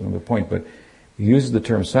that's another point. But he uses the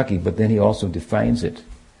term Sakhi, but then he also defines it.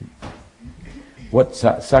 What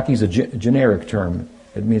Sakhi is a generic term.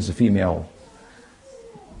 It means a female,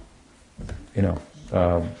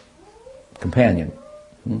 companion,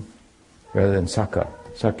 rather than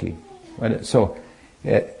Sakhi. So,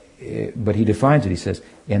 but he defines it. He says,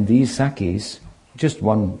 and these Sakhis, just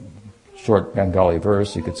one short Bengali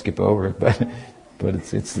verse, you could skip over it, but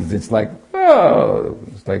it's like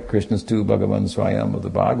Krishna's tu Bhagavan Swayam of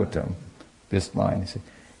the Bhagavatam. This line, he said,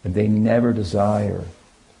 and they never desire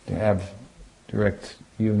to have direct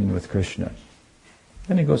union with Krishna.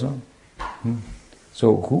 Then he goes on.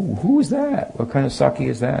 So who is that? What kind of Sakhi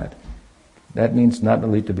is that? That means not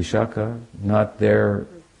Lalita Vishaka, not their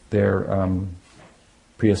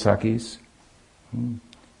Priya Sakhis.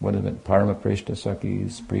 What is it? Paramaprishta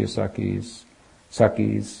Sakhis, Priya Sakhis,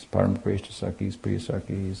 Paramaprishta Sakhis, Priya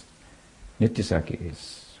Sakhis, Nitya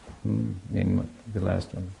Sakhis. In the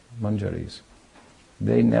last one, Manjaris.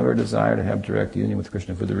 They never desire to have direct union with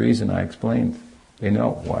Krishna for the reason I explained. They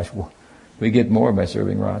know why. We get more by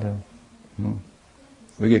serving Radha.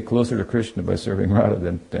 We get closer to Krishna by serving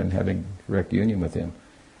Radha than having direct union with him,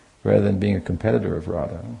 rather than being a competitor of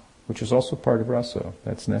Radha, which is also part of rasa.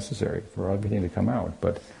 That's necessary for everything to come out.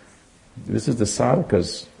 But this is the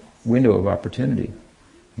sadhaka's window of opportunity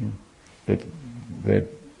that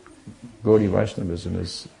Gaudiya Vaishnavism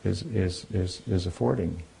is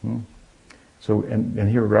affording. So, and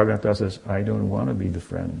here Raghunath Das says, I don't want to be the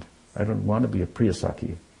friend. I don't want to be a Priya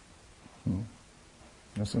Sakhi.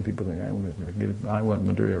 Now some people think, I want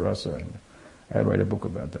Madhurya Rasa, and I'll write a book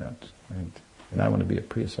about that. And I want to be a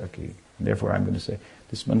Priya Sakhi. And therefore I'm going to say,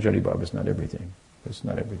 this Manjari Bhava is not everything. That's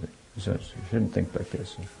not everything. You shouldn't think like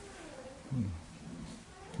this.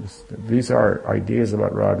 These are ideas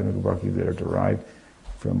about Raga and Bhakti that are derived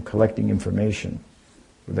from collecting information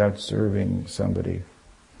without serving somebody.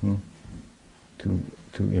 To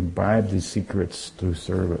imbibe these secrets through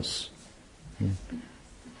service.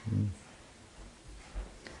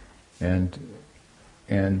 And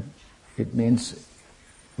it means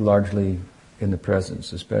largely in the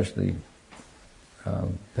presence, especially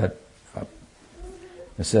that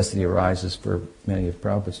necessity arises for many of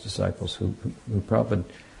Prabhupada's disciples who Prabhupada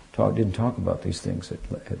didn't talk about these things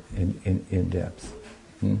in depth.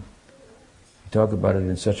 He talked about it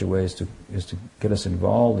in such a way as to get us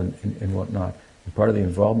involved in whatnot. And part of the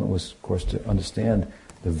involvement was, of course, to understand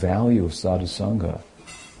the value of sadhu sangha,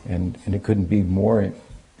 and it couldn't be more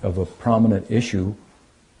of a prominent issue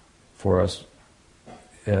for us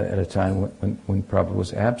at a time when Prabhupada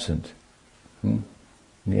was absent. In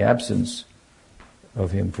the absence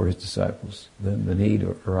of him for his disciples, then the need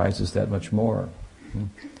arises that much more. And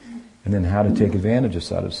then how to take advantage of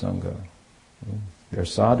sadhu sangha. They're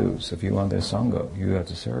sadhus. If you want their sangha, you have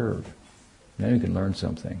to serve. Then you can learn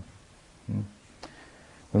something.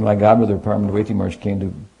 When my godmother, Paramahantavati Maharaj, came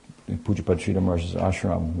to Pujapad Sridhar Maharaj's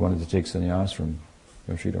ashram, he wanted to take sannyas from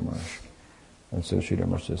Sridhar Maharaj. And so Sridhar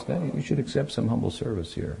Maharaj says, hey, you should accept some humble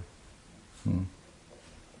service here.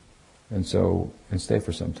 And stay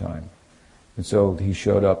for some time. And so he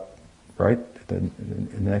showed up right within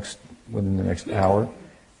the next hour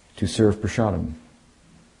to serve prasadam.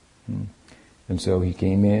 And so he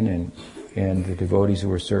came in, and the devotees who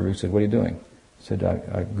were serving said, what are you doing? He said,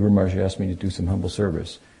 Guru Maharaj asked me to do some humble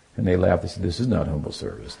service. And they laughed. They said, this is not humble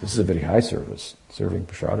service. This is a very high service, serving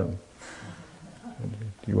prasadam.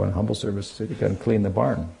 Do you want a humble service? He said, you can clean the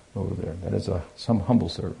barn over there. That is some humble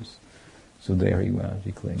service. So there he went.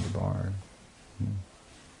 He cleaned the barn.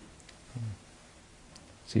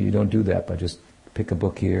 See, you don't do that by just pick a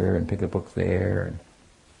book here and pick a book there.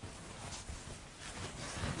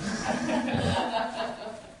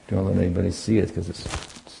 Don't let anybody see it because it's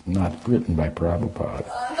not written by Prabhupada.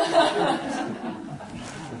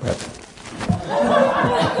 But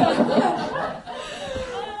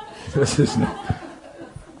this is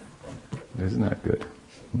not good.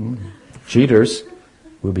 Cheaters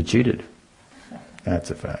will be cheated. That's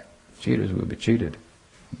a fact. Cheaters will be cheated.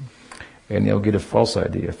 And they'll get a false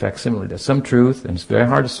idea, a facsimile. There's some truth, and it's very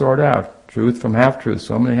hard to sort out. Truth from half-truths,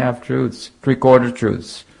 so many half-truths, three-quarter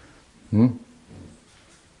truths.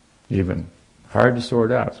 Even hard to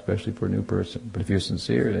sort out, especially for a new person. But if you're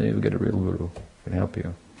sincere, then you'll get a real guru who can help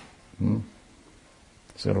you.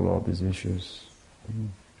 Settle all these issues.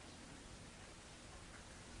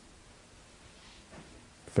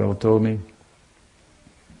 A fellow told me,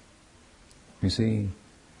 you see,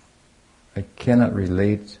 I cannot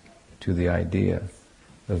relate to the idea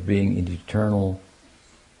of being an eternal,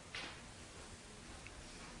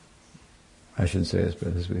 I shouldn't say this,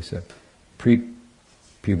 but this is what he said,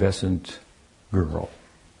 prepubescent girl.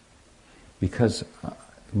 Because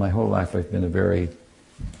my whole life I've been a very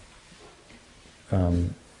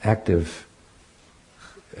active,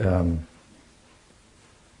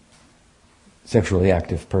 sexually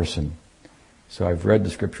active person. So I've read the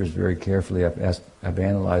scriptures very carefully. I've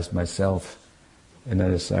analyzed myself, and I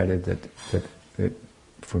decided that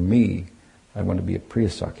for me, I want to be a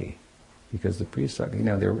Priyasaki, because the Priyasaki,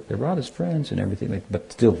 they're Radha's friends and everything,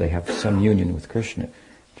 but still they have some union with Krishna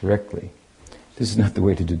directly. This is not the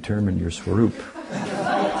way to determine your swarup.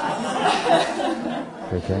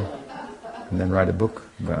 Okay? And then write a book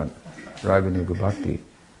about Raganuga Bhakti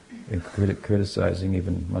and criticizing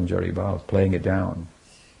even Manjari Bhav, playing it down.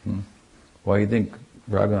 Why do you think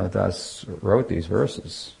Raghunath Das wrote these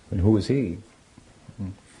verses? And who is he?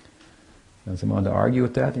 And someone to argue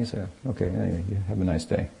with that, and you say, okay, anyway, you have a nice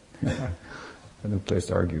day. No place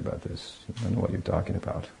to argue about this. I don't know what you're talking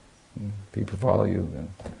about. People follow you,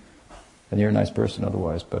 and you're a nice person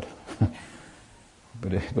otherwise, but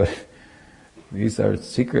these are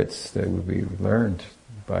secrets that will be learned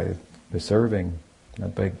by the serving,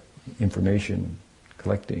 not by information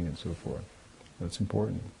collecting and so forth. That's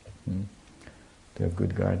important. To have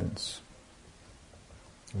good guidance.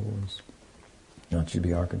 Always. That should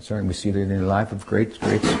be our concern. We see that in the life of great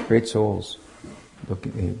souls,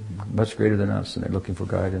 much greater than us, and they're looking for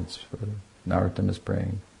guidance. Narottam is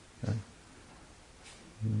praying. Right?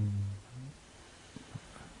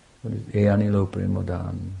 What is Eyanilo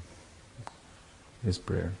Premodan? His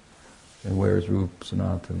prayer. And where is Rup,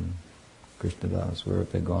 Sanatan, Krishna Das? Where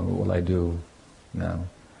have they gone? What will I do now?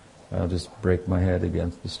 I'll just break my head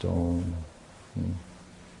against the stone.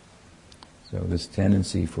 So this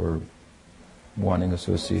tendency for wanting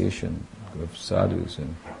association of sadhus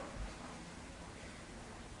and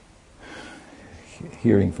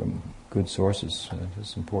hearing from good sources.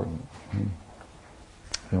 It's important.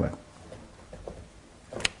 Anyway.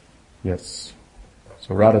 Yes.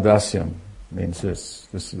 So Radhadasyam means this.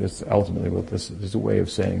 This is ultimately what this is a way of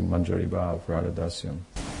saying Manjari Bhav, Radhadasyam.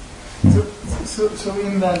 So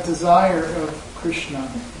in that desire of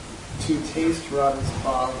Krishna to taste Radha's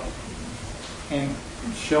bhav and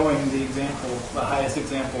showing the example, the highest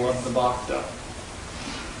example of the bhakta,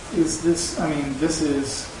 is this? I mean, this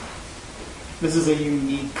is a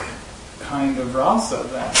unique kind of rasa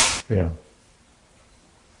then. Yeah.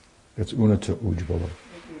 It's unata ujjvala.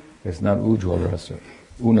 It's not ujjvala rasa.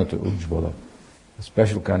 Unata ujjvala. A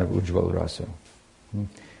special kind of ujjvala rasa.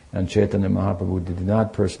 And Chaitanya Mahaprabhu did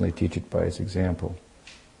not personally teach it by his example.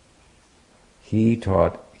 He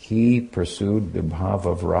pursued the bhav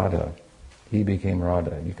of Radha. He became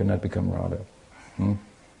Radha. You cannot become Radha.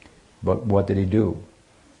 But what did he do?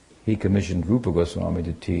 He commissioned Rupa Goswami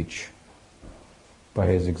to teach by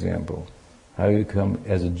his example. How you come,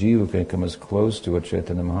 as a jiva, can come as close to what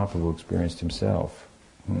Chaitanya Mahaprabhu experienced himself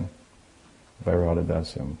by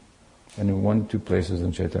Radhadasyam. And in 1-2 places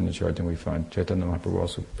in Chaitanya Charitamrita we find Chaitanya Mahaprabhu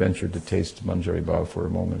also ventured to taste Manjari Bhav for a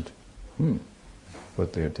moment.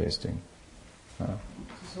 What they are tasting. So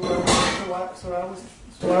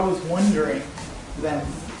I was wondering then,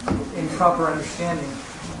 in proper understanding,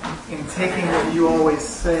 in taking what you always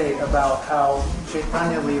say about how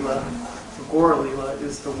Chaitanya Leela, Gaura Leela,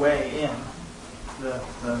 is the way in,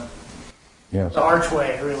 Yes. the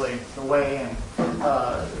archway, really, the way in.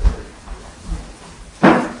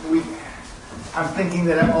 I'm thinking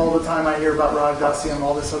that all the time I hear about Radhadasyam and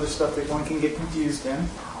all this other stuff that one can get confused in,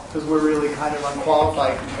 because we're really kind of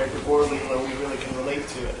unqualified compared to Gaura Leela, we really can relate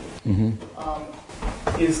to it.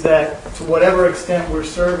 Is that to whatever extent we're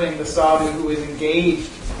serving the sadhu who is engaged,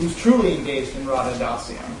 who's truly engaged in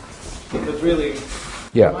Radhadasyam, because really,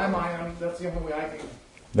 in my mind, that's the only way I can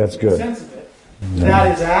That's make good. sense of it.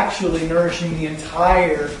 That is actually nourishing the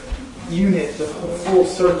entire unit, the full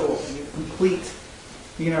circle, the complete,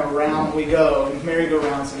 round we go, and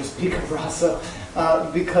merry-go-round, so to speak, of rasa.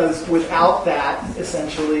 Because without that,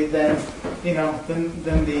 essentially, then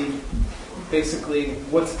the basically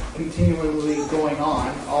what's continually going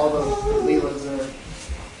on, all the leelas are,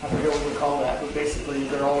 I forget what we call that, but basically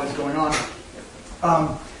they're always going on.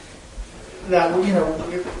 That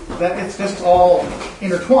it's just all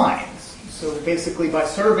intertwined. So basically, by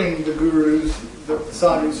serving the gurus, the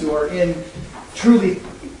sadhus who are truly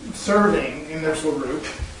serving in their swarup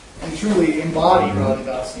and truly embody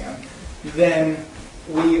Radhadasyam, then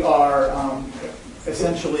we are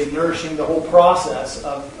essentially nourishing the whole process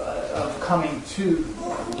of coming to.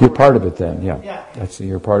 You're part of it then, yeah. Yeah.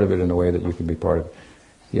 You're part of it in a way that you can be part of it.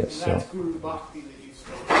 Yes. And that's Guru Bhakti that you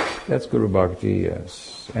spoke. That's Guru Bhakti,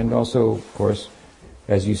 yes. And also, of course,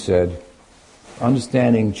 as you said,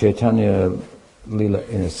 understanding Chaitanya Leela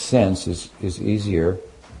in a sense is easier,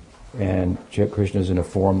 and Krishna is in a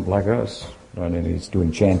form like us. And he's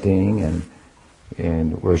doing chanting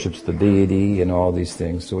and worships the deity and all these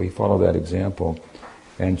things. So we follow that example.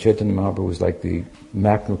 And Chaitanya Mahaprabhu is like the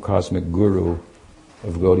macrocosmic guru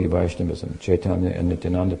of Gaudiya Vaishnavism, Chaitanya and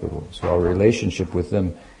Nityananda Prabhu. So our relationship with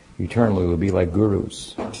them eternally will be like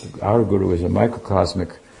gurus. Our guru is a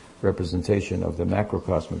microcosmic representation of the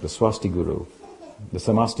macrocosmic, the Swasti Guru. The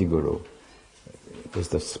Samasti Guru is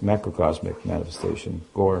the macrocosmic manifestation,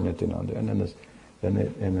 Gaur and Nityananda, and then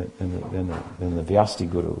the Vyasti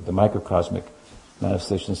Guru, the microcosmic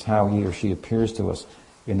manifestation, is how he or she appears to us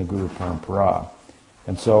in the Guru Parampara.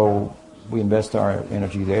 And so we invest our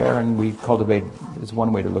energy there, and we cultivate. It's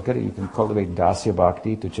one way to look at it. You can cultivate Dasya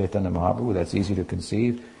Bhakti to Chaitanya Mahaprabhu. That's easy to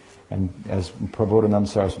conceive. And as Prabodhananda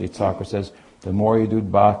Saraswati Thakur says, the more you do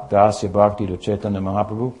Dasya Bhakti to Chaitanya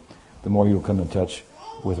Mahaprabhu, the more you'll come in touch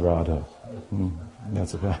with Radha.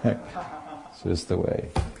 That's a fact. So it's the way.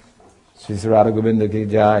 Shri Radha Govinda ki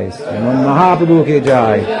jai. Sriman Mahaprabhu ki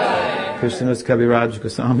jai. Krishna's Kaviraj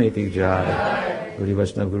Goswami ki jai. Guru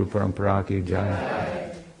Vaishnava Guru Parampara ki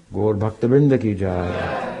jai. Gaur Bhakta Vrinda ki jai.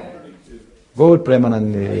 Gaur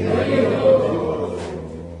Premanande.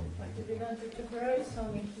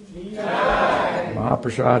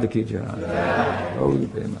 Mahaprasad ki jai. Gaur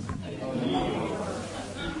Premanande.